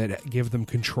that give them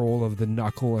control of the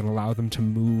knuckle and allow them to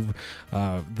move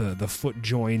the foot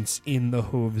joints in the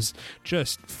hooves.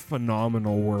 Just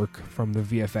phenomenal work from the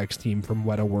VFX team from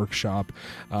Weta Workshop.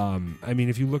 I mean,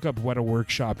 if you look up Weta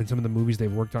Workshop and some of the movies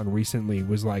they've worked on recently,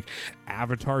 was like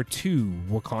Avatar 2,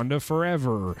 Wakanda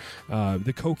Forever,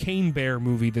 the Cocaine Bear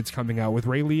movie that's coming out with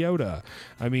Ray Liotta.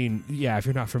 I mean, yeah, if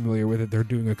you're not familiar with it, they're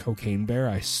doing a Cocaine Bear.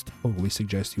 I totally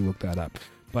suggest you look that up.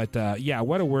 But yeah,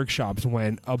 Weta Workshops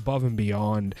went above and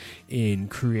beyond in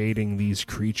creating these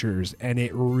creatures, and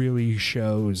it really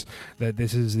shows that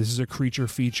this is a creature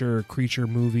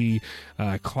movie,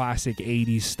 classic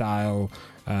 80s style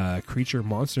creature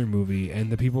monster movie, and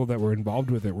the people that were involved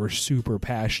with it were super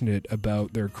passionate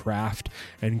about their craft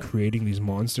and creating these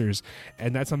monsters.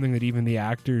 And that's something that even the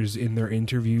actors in their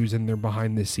interviews and their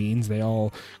behind the scenes, they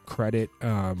all credit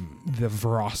the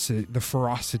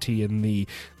ferocity and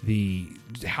the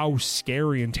how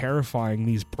scary and terrifying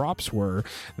these props were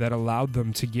that allowed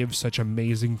them to give such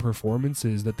amazing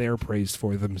performances that they're praised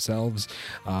for themselves.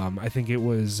 I think it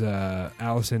was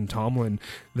Alison Tomlin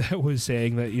that was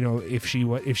saying that, you know, if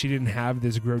she didn't have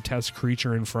this grotesque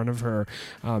creature in front of her,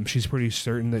 she's pretty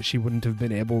certain that she wouldn't have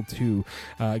been able to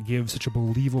give such a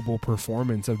believable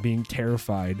performance of being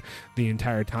terrified the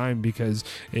entire time, because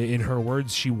in her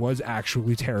words, she was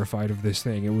actually terrified of this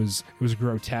thing. It was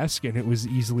grotesque, and it was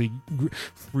easily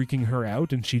freaking her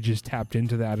out, and she just tapped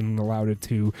into that and allowed it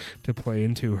to play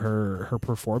into her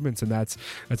performance. And that's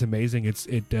amazing.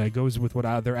 It goes with what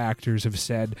other actors have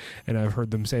said, and I've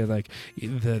heard them say, like,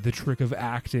 the trick of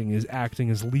acting is acting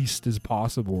as least as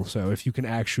possible. So if you can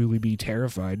actually be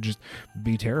terrified, just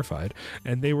be terrified.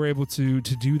 And they were able to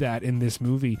do that in this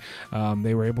movie.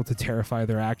 They were able to terrify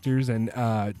their actors, and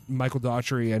Michael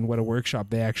Daughtry and Weta Workshop,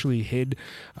 they actually hid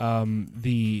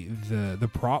the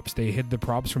props. They hid the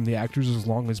props from the actors as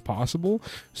long as possible,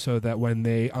 so that when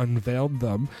they unveiled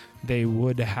them, they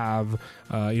would have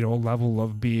a level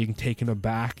of being taken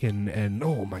aback and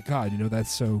oh my god,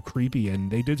 that's so creepy.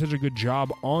 And they did such a good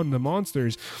job on the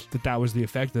monsters that was the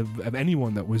effect of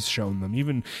anyone that was shown them.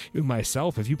 Even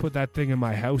myself, if you put that thing in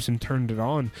my house and turned it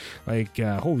on, like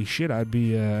holy shit, I'd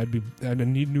need a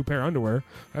new pair of underwear,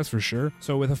 that's for sure.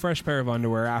 So with a fresh pair of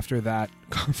underwear after that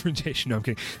confrontation, no, I'm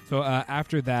kidding. So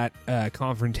after that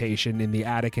confrontation in the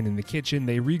attic and in the kitchen,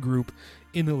 they regroup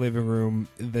in the living room.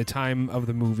 The time of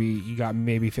the movie, you got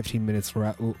maybe 15 minutes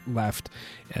left.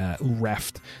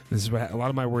 Reft. This is what a lot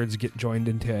of my words get joined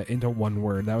into one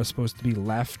word. That was supposed to be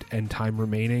left and time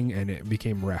remaining, and it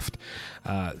became reft.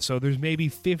 So there's maybe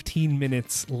 15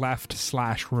 minutes left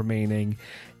 / remaining.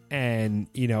 And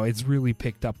it's really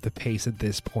picked up the pace at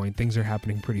this point. Things are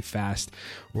happening pretty fast.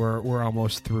 We're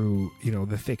almost through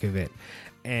the thick of it.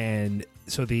 And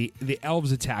so the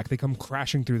elves attack. They come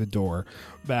crashing through the door.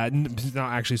 But it's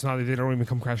not. They don't even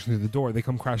come crashing through the door. They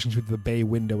come crashing through the bay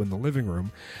window in the living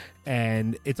room.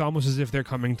 And it's almost as if they're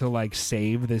coming to like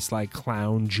save this like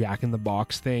clown Jack in the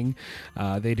Box thing.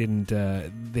 They didn't.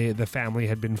 The family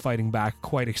had been fighting back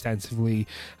quite extensively.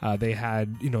 They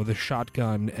had the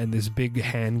shotgun and this big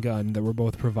handgun that were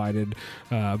both provided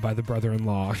by the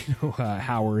brother-in-law.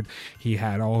 Howard. He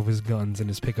had all of his guns in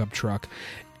his pickup truck.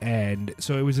 And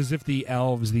so it was as if the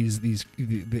elves,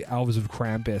 the elves of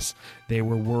Krampus, they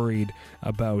were worried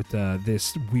about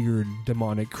this weird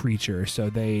demonic creature.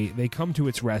 So they come to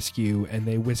its rescue and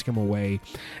they whisk him away.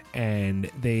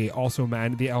 And the elves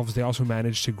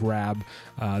managed to grab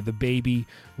the baby,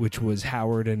 which was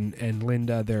Howard and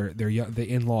Linda, the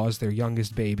in-laws. Their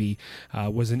youngest baby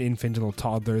was an infant, little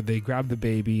toddler. They grab the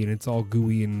baby and it's all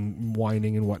gooey and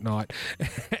whining and whatnot.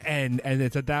 and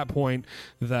it's at that point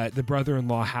that the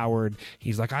brother-in-law Howard,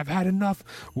 he's like, I've had enough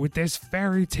with this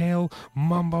fairy tale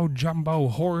mumbo jumbo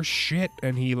horse shit,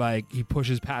 and he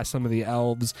pushes past some of the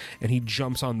elves and he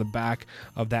jumps on the back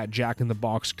of that Jack in the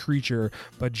Box creature.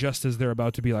 But just as they're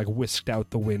about to be like whisked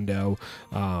out the window,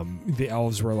 the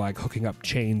elves were like hooking up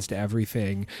chains to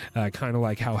everything, kind of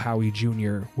like how Howie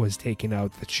Jr. was taking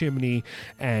out the chimney,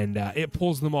 and it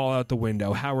pulls them all out the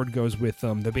window. Howard goes with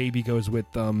them, the baby goes with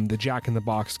them, the Jack in the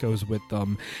Box goes with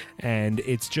them, and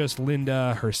it's just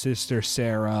Linda, her sister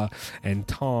Sarah, and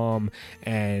Tom,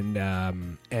 and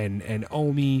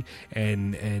Omi,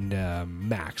 and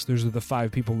Max. Those are the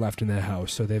 5 people left in the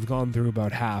house. So they've gone through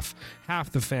about half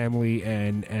the family,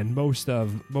 and most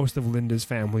of Linda's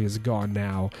family is gone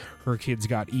now. Her kids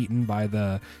got eaten by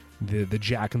the the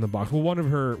Jack in the Box. Well, one of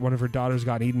her daughters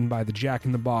got eaten by the Jack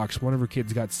in the Box. One of her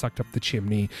kids got sucked up the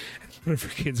chimney. One of her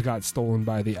kids got stolen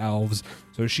by the elves.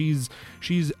 So she's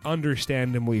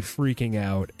understandably freaking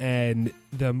out. And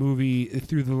the movie,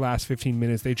 through the last 15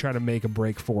 minutes, they try to make a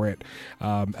break for it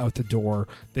out the door.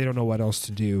 They don't know what else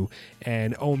to do.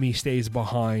 And Omi stays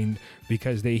behind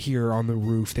because they hear on the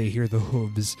roof, they hear the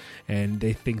hooves, and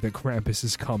they think that Krampus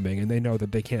is coming, and they know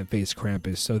that they can't face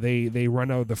Krampus. So they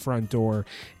run out the front door,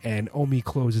 and Omi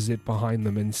closes it behind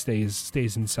them and stays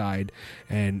inside.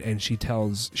 And she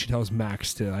tells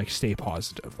Max to like stay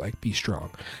positive, like be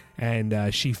strong.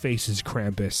 And she faces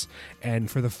Krampus, and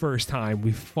for the first time,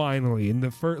 we finally, in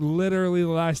the literally the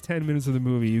last 10 minutes of the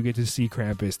movie, you get to see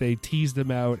Krampus. They teased him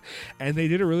out, and they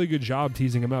did a really good job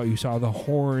teasing him out. You saw the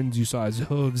horns, you saw his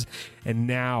hooves, and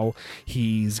now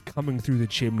he's coming through the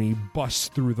chimney, busts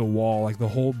through the wall, like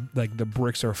the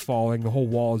bricks are falling, the whole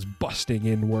wall is busting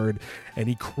inward, and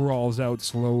he crawls out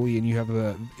slowly, and you have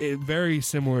very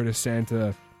similar to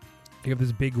Santa. You have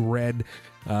this big red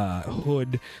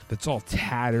hood that's all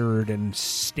tattered and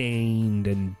stained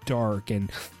and dark,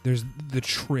 and there's the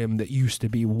trim that used to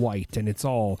be white, and it's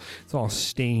all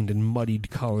stained and muddied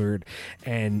colored,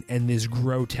 and this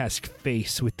grotesque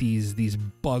face with these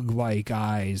bug-like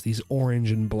eyes, these orange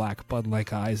and black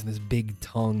bud-like eyes, and this big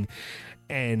tongue.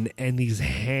 And these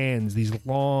hands, these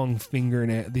long fingers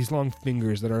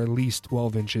that are at least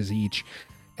 12 inches each,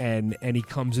 and he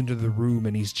comes into the room,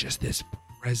 and he's just this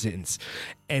presence,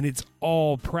 and it's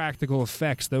all practical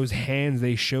effects. Those hands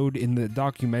they showed in the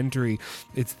documentary,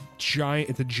 it's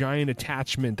a giant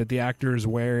attachment that the actor is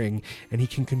wearing, and he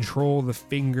can control the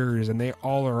fingers, and they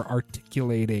all are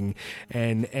articulating,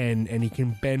 and he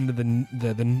can bend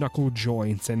the knuckle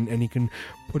joints, and he can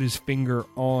put his finger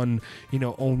on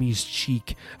Omi's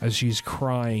cheek as she's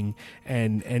crying,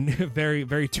 and very,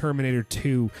 very Terminator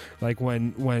 2, like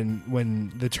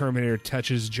when the Terminator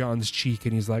touches John's cheek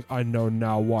and he's like, I know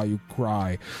now why you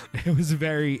cry. It was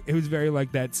very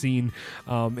like that scene,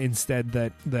 instead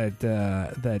that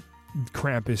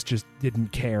Krampus just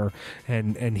didn't care,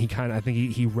 and he kind of, I think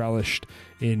he relished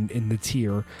in the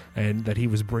tear, and that he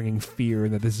was bringing fear,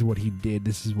 and that this is what he did,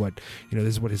 this is what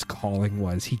his calling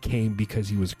was. He came because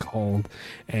he was called,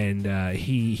 and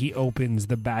he opens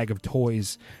the bag of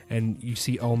toys, and you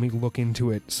see Omi look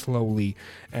into it slowly,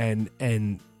 and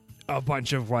a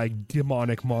bunch of like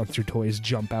demonic monster toys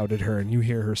jump out at her, and you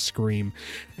hear her scream,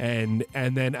 and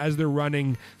then as they're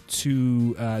running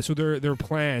to so their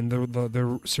plan,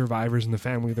 the survivors in the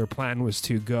family, their plan was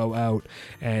to go out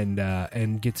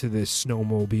and get to this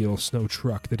snow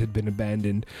truck that had been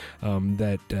abandoned,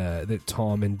 that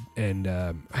Tom and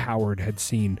Howard had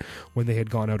seen when they had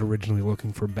gone out originally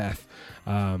looking for Beth.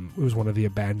 It was one of the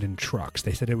abandoned trucks.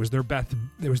 They said it was their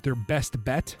best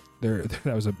bet.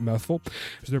 That was a mouthful.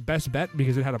 It was their best bet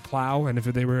because it had a plow, and if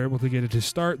they were able to get it to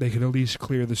start, they could at least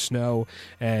clear the snow,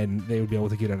 and they would be able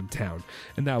to get out of town.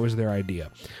 And that was their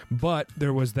idea. But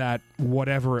there was that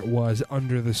whatever it was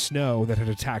under the snow that had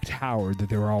attacked Howard that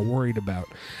they were all worried about.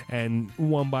 And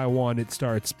one by one, it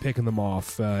starts picking them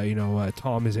off.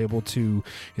 Tom is able to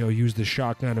use the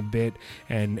shotgun a bit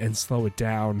and slow it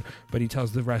down, but he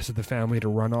tells the rest of the family to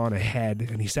run on ahead,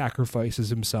 and he sacrifices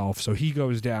himself. So he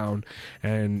goes down,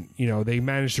 and they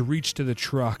manage to reach to the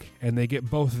truck, and they get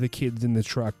both of the kids in the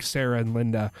truck, Sarah and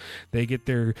Linda. They get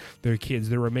their kids,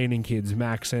 their remaining kids,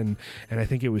 Max and I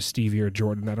think it was Stevie or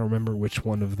Jordan. I don't remember which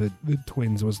one of the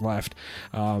twins was left.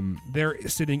 They're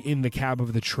sitting in the cab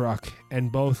of the truck,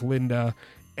 and both Linda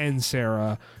and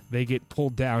Sarah, they get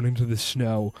pulled down into the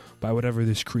snow by whatever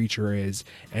this creature is,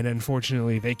 and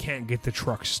unfortunately they can't get the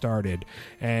truck started,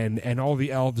 and all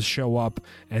the elves show up,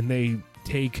 and they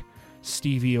take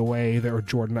Stevie away, or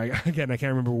Jordan, I can't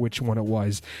remember which one it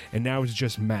was, and now it's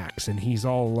just Max, and he's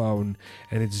all alone,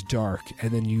 and it's dark, and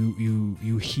then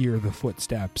you hear the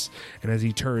footsteps, and as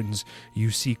he turns, you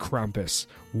see Krampus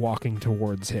walking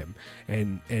towards him,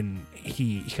 and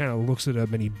he kind of looks at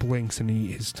him, and he blinks, and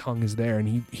his tongue is there,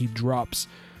 and he drops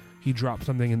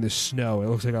something in the snow. It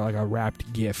looks like a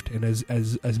wrapped gift, and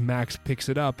as Max picks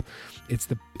it up,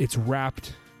 it's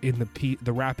wrapped in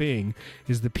the wrapping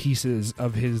is the pieces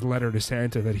of his letter to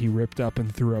Santa that he ripped up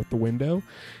and threw out the window,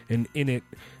 and in it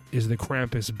is the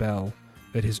Krampus bell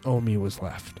that his Omi was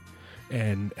left,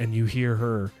 and you hear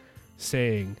her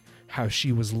saying how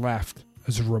she was left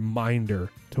as a reminder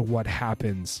to what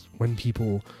happens when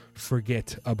people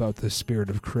forget about the spirit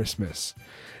of Christmas.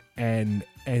 and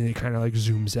it kind of like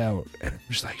zooms out, and I'm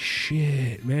just like,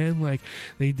 shit, man, like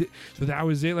they did. So that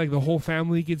was it. Like the whole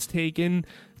family gets taken,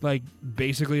 like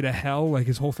basically to hell. Like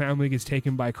his whole family gets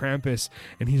taken by Krampus,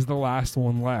 and he's the last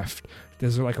one left.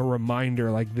 There's like a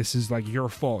reminder, like this is like your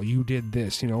fault. You did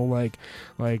this, you know, like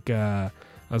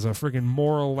as a freaking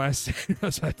moral lesson,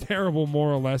 as a terrible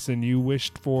moral lesson. You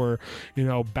wished for, you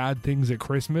know, bad things at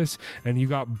Christmas, and you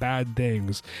got bad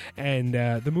things. And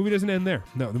the movie doesn't end there.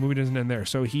 No, the movie doesn't end there.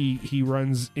 So he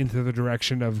runs into the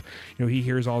direction of, you know, he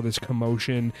hears all this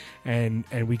commotion, and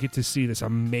we get to see this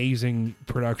amazing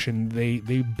production. They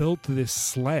built this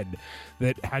sled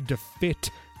that had to fit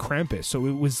Krampus. So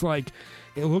it was like,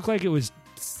 it looked like it was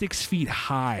 6 feet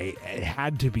high. It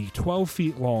had to be 12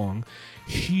 feet long,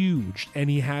 huge. And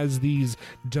he has these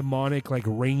demonic like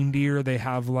reindeer. They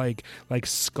have like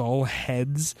skull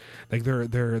heads, like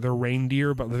they're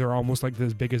reindeer, but they're almost like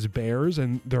as big as bears,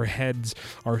 and their heads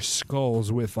are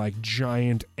skulls with like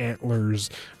giant antlers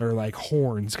or like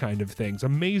horns kind of things.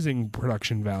 Amazing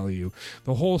production value.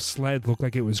 The whole sled looked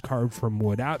like it was carved from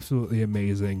wood. Absolutely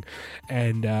amazing.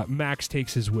 And Max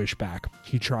takes his wish back.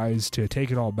 He tries to take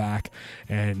it all back,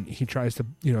 and he tries to,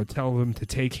 you know, tell them to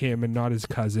take him and not his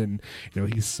cousin. You know,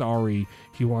 he's sorry.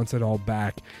 He wants it all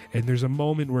back. And there's a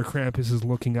moment where Krampus is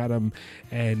looking at him,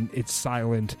 and it's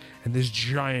silent, and this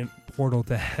giant portal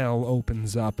to hell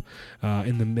opens up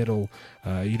in the middle.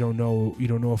 You don't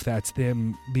know if that's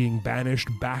them being banished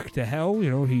back to hell. You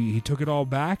know, he took it all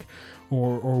back,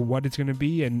 or what it's going to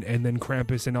be. And then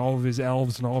Krampus and all of his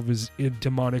elves and all of his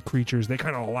demonic creatures, they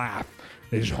kind of laugh.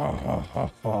 They just, ha, ha, ha,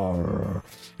 ha.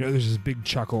 You know, there's this big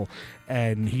chuckle,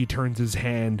 and he turns his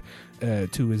hand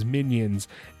to his minions,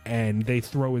 and they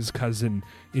throw his cousin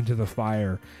into the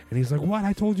fire. And he's like, what?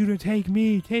 I told you to take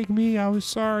me. I was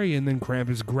sorry. And then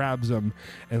Krampus grabs him,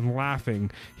 and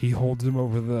laughing, he holds him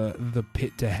over the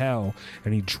pit to hell,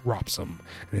 and he drops him.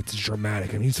 And it's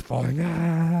dramatic, and he's falling,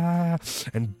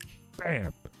 and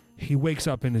bam, he wakes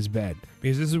up in his bed.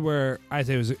 Because this is where I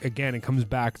say it comes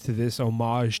back to this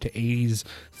homage to 80s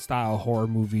style horror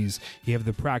movies. You have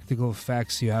the practical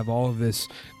effects, you have all of this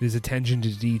attention to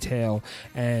detail,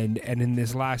 and in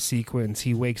this last sequence,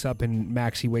 he wakes up,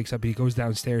 he goes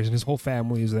downstairs, and his whole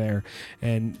family is there,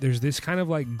 and there's this kind of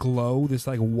like glow, this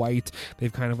like white,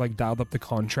 they've kind of like dialed up the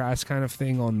contrast kind of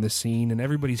thing on the scene, and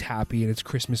everybody's happy, and it's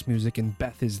Christmas music, and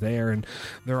Beth is there, and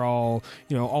they're all,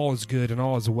 you know, all is good and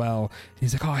all is well. And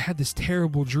he's like, oh, I had this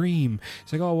terrible dream.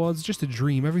 It's like, oh, well, it's just a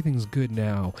dream. Everything's good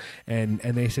now. And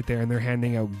they sit there, and they're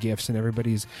handing out gifts, and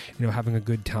everybody's, you know, having a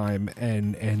good time.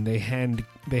 And they hand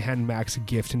Max a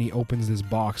gift, and he opens this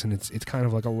box, and it's kind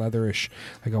of like a leatherish,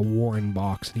 like a Warren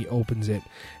box. And he opens it,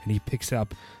 and he picks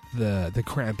up the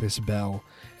Krampus bell.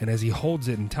 And as he holds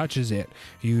it and touches it,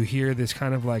 you hear this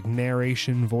kind of like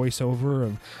narration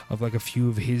voiceover of like a few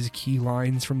of his key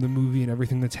lines from the movie and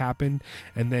everything that's happened.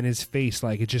 And then his face,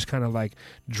 like, it just kind of like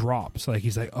drops. Like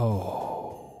he's like,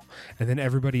 oh. And then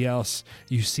everybody else,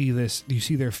 you see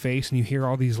their face, and you hear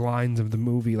all these lines of the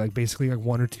movie, like basically like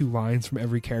one or two lines from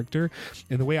every character.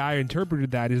 And the way I interpreted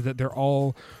that is that they're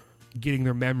all getting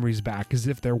their memories back, as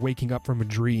if they're waking up from a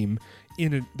dream.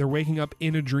 They're waking up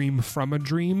in a dream from a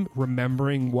dream,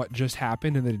 remembering what just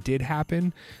happened, and that it did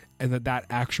happen, and that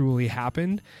actually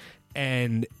happened.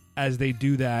 And as they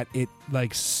do that, it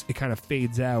kind of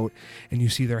fades out, and you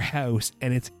see their house,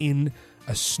 and it's in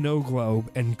a snow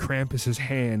globe, and Krampus's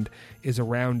hand is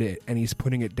around it, and he's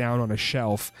putting it down on a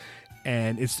shelf,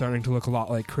 and it's starting to look a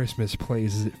lot like Christmas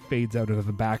plays as it fades out into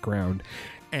the background.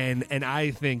 And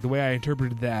I think the way I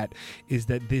interpreted that is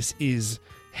that this is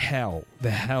hell.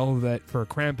 The hell that for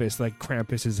Krampus, like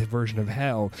Krampus's version of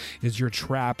hell, is you're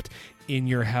trapped in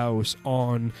your house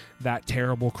on that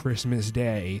terrible Christmas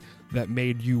day that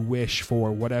made you wish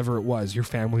for whatever it was, your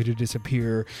family to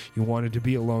disappear, you wanted to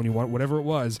be alone, you want whatever it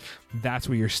was, that's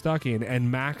what you're stuck in.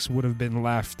 And Max would have been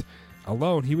left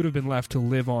alone. He would have been left to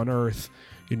live on Earth,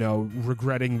 you know,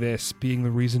 regretting this being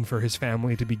the reason for his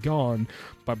family to be gone.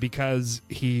 But because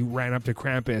he ran up to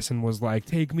Krampus and was like,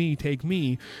 take me,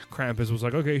 Krampus was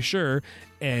like, okay, sure,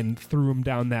 and threw him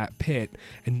down that pit.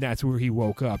 And that's where he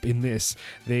woke up. In this,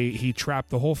 he trapped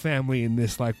the whole family in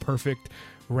this like perfect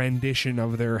rendition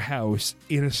of their house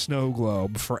in a snow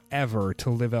globe forever to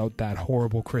live out that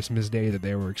horrible Christmas day that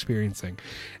they were experiencing.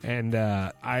 And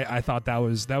I thought that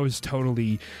was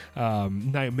totally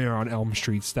Nightmare on Elm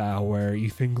Street style, where you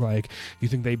think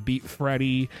they beat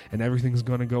Freddy and everything's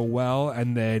gonna go well,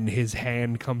 and then his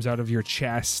hand comes out of your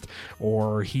chest,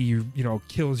 or he, you know,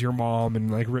 kills your mom and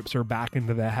like rips her back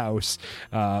into the house.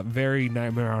 Very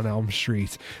Nightmare on Elm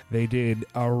Street. They did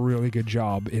a really good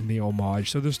job in the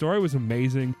homage. So the story was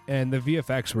amazing. amazing, and the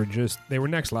VFX were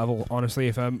next level. Honestly,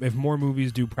 if more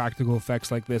movies do practical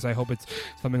effects like this, I hope it's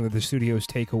something that the studios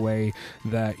take away.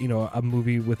 That, you know, a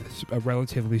movie with a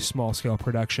relatively small scale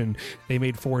production, they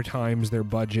made 4 times their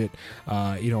budget,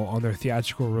 on their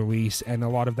theatrical release, and a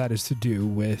lot of that is to do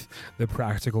with the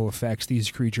practical effects.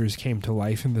 These creatures came to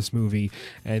life in this movie,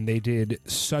 and they did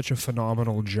such a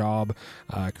phenomenal job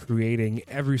creating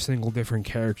every single different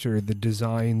character, the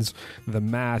designs, the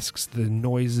masks, the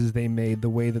noises they made, the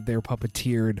way that they're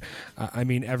puppeteered.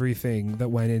 Everything that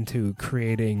went into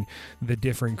creating the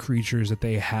different creatures that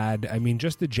they had. I mean,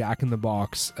 just the Jack in the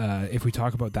Box, if we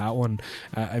talk about that one,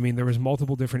 there was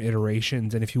multiple different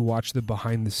iterations, and if you watch the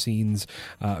behind the scenes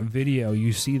video,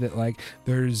 you see that, like,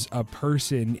 there's a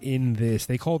person in this,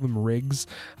 they call them rigs,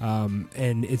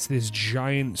 and it's this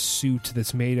giant suit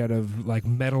that's made out of, like,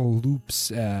 metal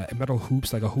hoops,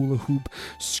 like a hula hoop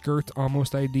skirt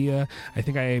almost idea. I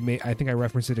think I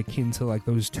referenced it akin to, like,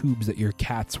 those tubes that your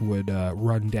cats would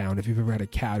run down if you've ever had a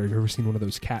cat or you've ever seen one of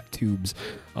those cat tubes.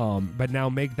 But now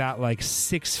make that like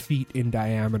 6 feet in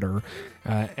diameter,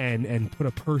 and put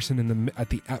a person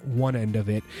at one end of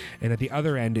it, and at the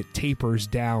other end it tapers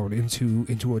down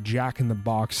into a Jack in the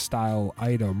Box style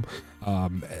item,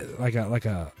 like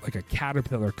a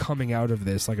caterpillar coming out of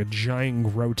this, like a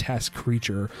giant grotesque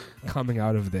creature coming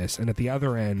out of this, and at the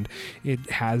other end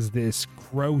it has this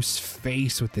gross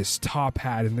face with this top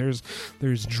hat, and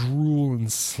there's drool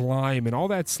and slime, and all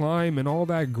that slime and all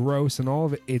that gross and all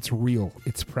of it, it's real,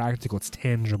 it's practical, it's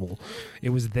tangible. It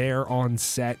was there on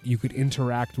set. You could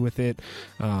interact with it.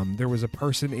 There was a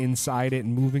person inside it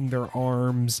moving their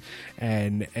arms,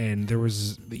 and there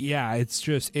was, it's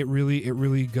just, it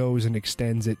really goes and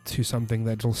extends it to something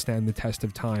that will stand the test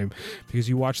of time, because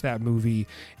you watch that movie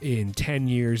in 10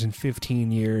 years and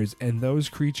 15 years, and those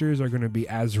creatures are going to be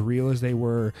as real as they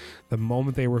were the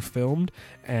moment they were filmed,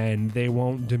 and they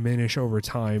won't diminish over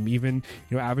time. Even,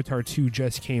 Avatar 2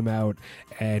 just came out,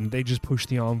 and they just pushed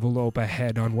the envelope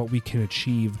ahead on what we can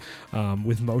achieve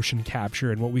with motion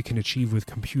capture and what we can achieve with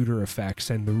computer effects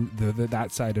and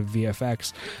that side of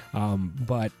VFX.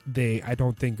 But I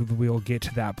don't think we'll get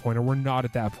to that point, or we're not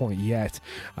at that point yet,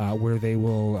 where they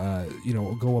will,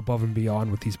 go above and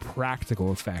beyond with these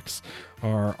practical effects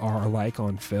are like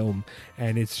on film.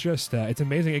 And it's just it's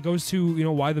amazing. It goes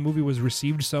to why the movie was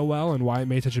received so well and why it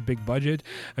made such a big budget.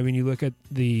 I mean, you look at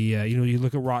the you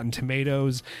look at Rotten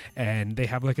Tomatoes, and they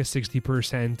have like a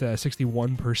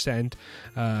 61%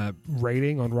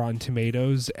 rating on Rotten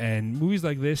Tomatoes, and movies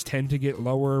like this tend to get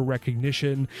lower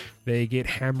recognition. They get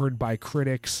hammered by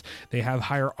critics. They have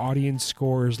higher audience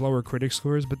scores, lower critic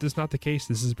scores, but this is not the case.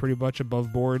 This is pretty much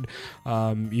above board.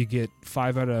 You get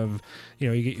 5 out of,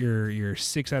 you get your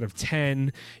 6 out of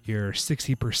 10, your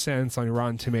 60% on your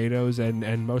Rotten Tomatoes,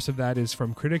 and most of that is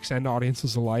from critics and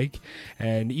audiences alike.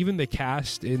 And even the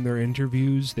cast in their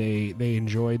interviews, they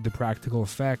enjoyed the practical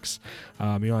effects.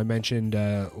 I mentioned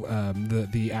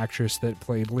the actress that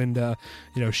played Linda.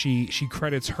 She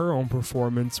credits her own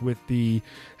performance with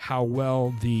how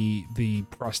well the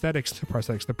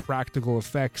prosthetics, the practical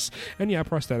effects, and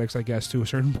prosthetics, I guess, to a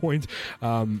certain point,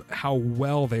 how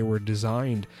well they were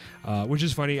designed, which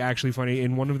is funny.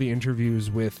 In one of the interviews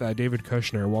with David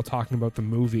Kushner, while talking about the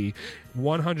movie,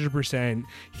 100%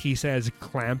 he says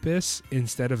Krampus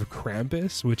instead of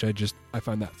Krampus, which I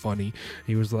find that funny.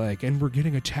 He was like, and we're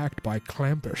getting attacked by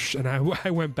Krampus, and I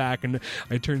went back and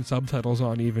I turned subtitles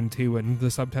on even too, and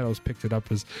the subtitles picked it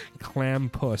up as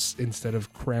Klampus instead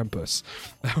of Krampus.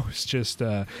 That was just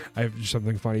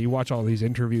something funny. You watch all these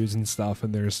interviews and stuff,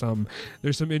 and there's some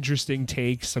interesting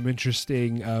takes, some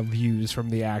interesting views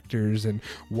from the actors and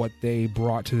what they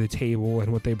brought to the table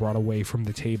and what they brought away from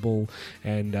the table.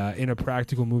 And in a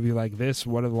practical movie like this,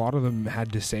 what a lot of them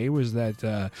had to say was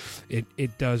that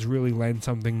it does really lend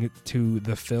something to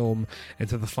the film and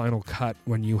to the final cut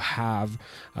when you have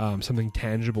something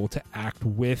tangible to act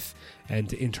with and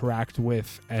to interact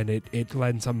with, and it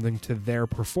lends something to their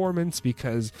performance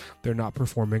because they're not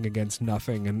performing against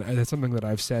nothing. And that's something that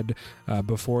I've said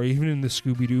before, even in the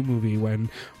Scooby-Doo movie, when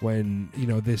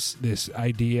this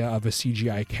idea of a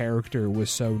CGI character was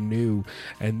so new,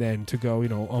 and then to go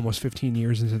almost 15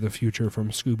 years into the future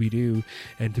from Scooby-Doo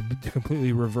and to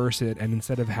completely reverse it, and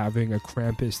instead of having a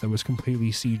Krampus that was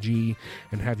completely CG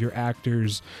and have your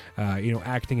actors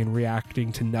acting and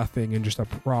reacting to nothing and just a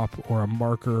prop or a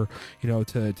marker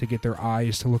to get their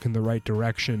eyes to look in the right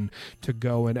direction, to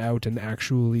go and out and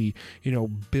actually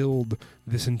build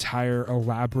this entire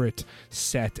elaborate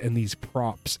set and these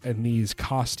props and these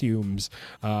costumes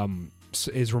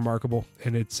is remarkable,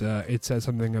 and it says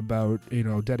something about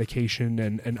dedication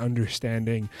and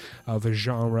understanding of a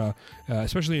genre,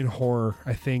 especially in horror.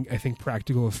 I think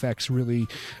practical effects really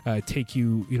take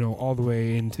you all the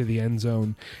way into the end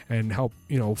zone and help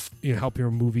help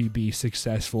your movie be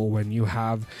successful when you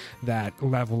have that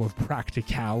level of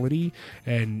practicality.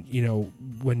 And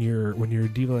when you're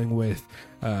dealing with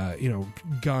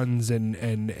guns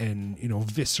and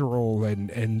visceral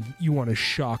and you want to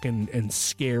shock and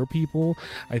scare people,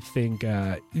 I think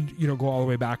go all the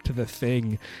way back to The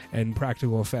Thing and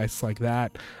practical effects like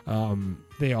that.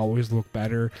 They always look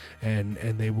better, and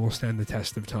they will stand the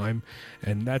test of time.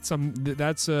 And that's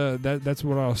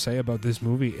what I'll say about this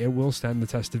movie. It will stand the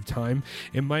test of time.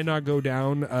 It might not go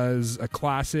down as a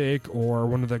classic or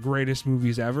one of the greatest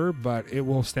movies ever, but it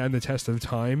will stand the test of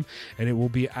time, and it will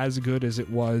be as good as it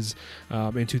was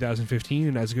in 2015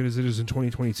 and as good as it is in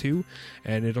 2022.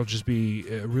 And it'll just be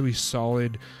a really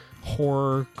solid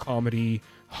horror comedy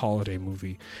holiday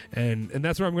movie. And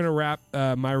that's where I'm going to wrap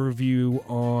my review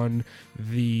on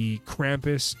the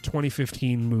Krampus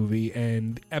 2015 movie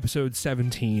and episode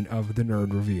 17 of the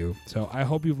Nerd Review. So I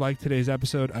hope you liked today's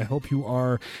episode. I hope you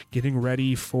are getting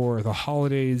ready for the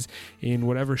holidays in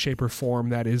whatever shape or form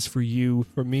that is for you.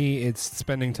 For me, it's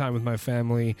spending time with my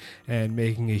family and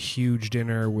making a huge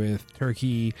dinner with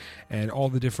turkey and all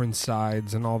the different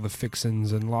sides and all the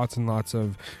fixins and lots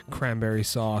of cranberry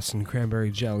sauce and cranberry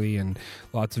jelly and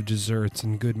lots of desserts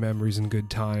and good memories and good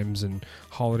times and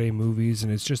holiday movies.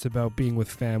 And it's just about being with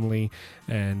family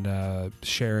and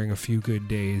sharing a few good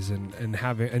days and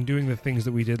having and doing the things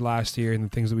that we did last year and the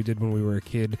things that we did when we were a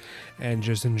kid, and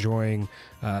just enjoying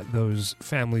those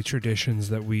family traditions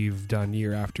that we've done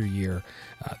year after year.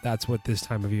 That's what this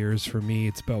time of year is for me.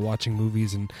 It's about watching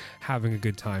movies and having a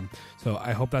good time. So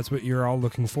I hope that's what you're all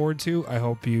looking forward to. I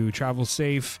hope you travel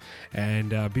safe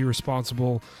and be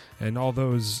responsible and all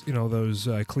those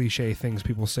cliche things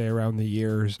people say around the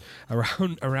years,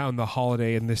 around the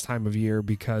holiday and this time of year,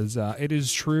 because it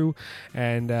is true,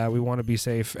 and we want to be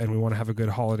safe and we want to have a good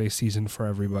holiday season for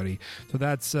everybody. So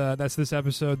that's this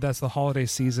episode. That's the holiday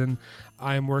season.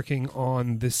 I am working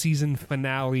on the season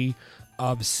finale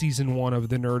of season 1 of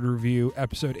the Nerd Review.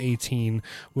 Episode 18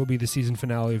 will be the season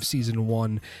finale of season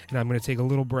 1, and I'm going to take a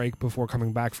little break before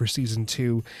coming back for season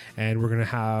 2, and we're going to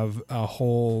have a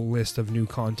whole list of new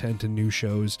content and new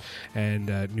shows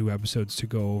and new episodes to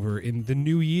go over in the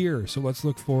new year. So let's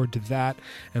look forward to that,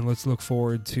 and let's look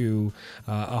forward to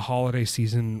a holiday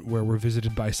season where we're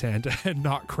visited by Santa and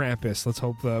not Krampus. Let's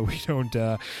hope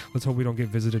we don't get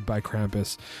visited by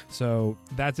Krampus. So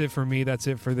that's it for me. That's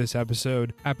it for this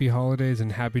episode. Happy holidays and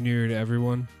Happy New Year to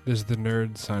everyone. This is the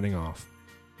Nerd signing off.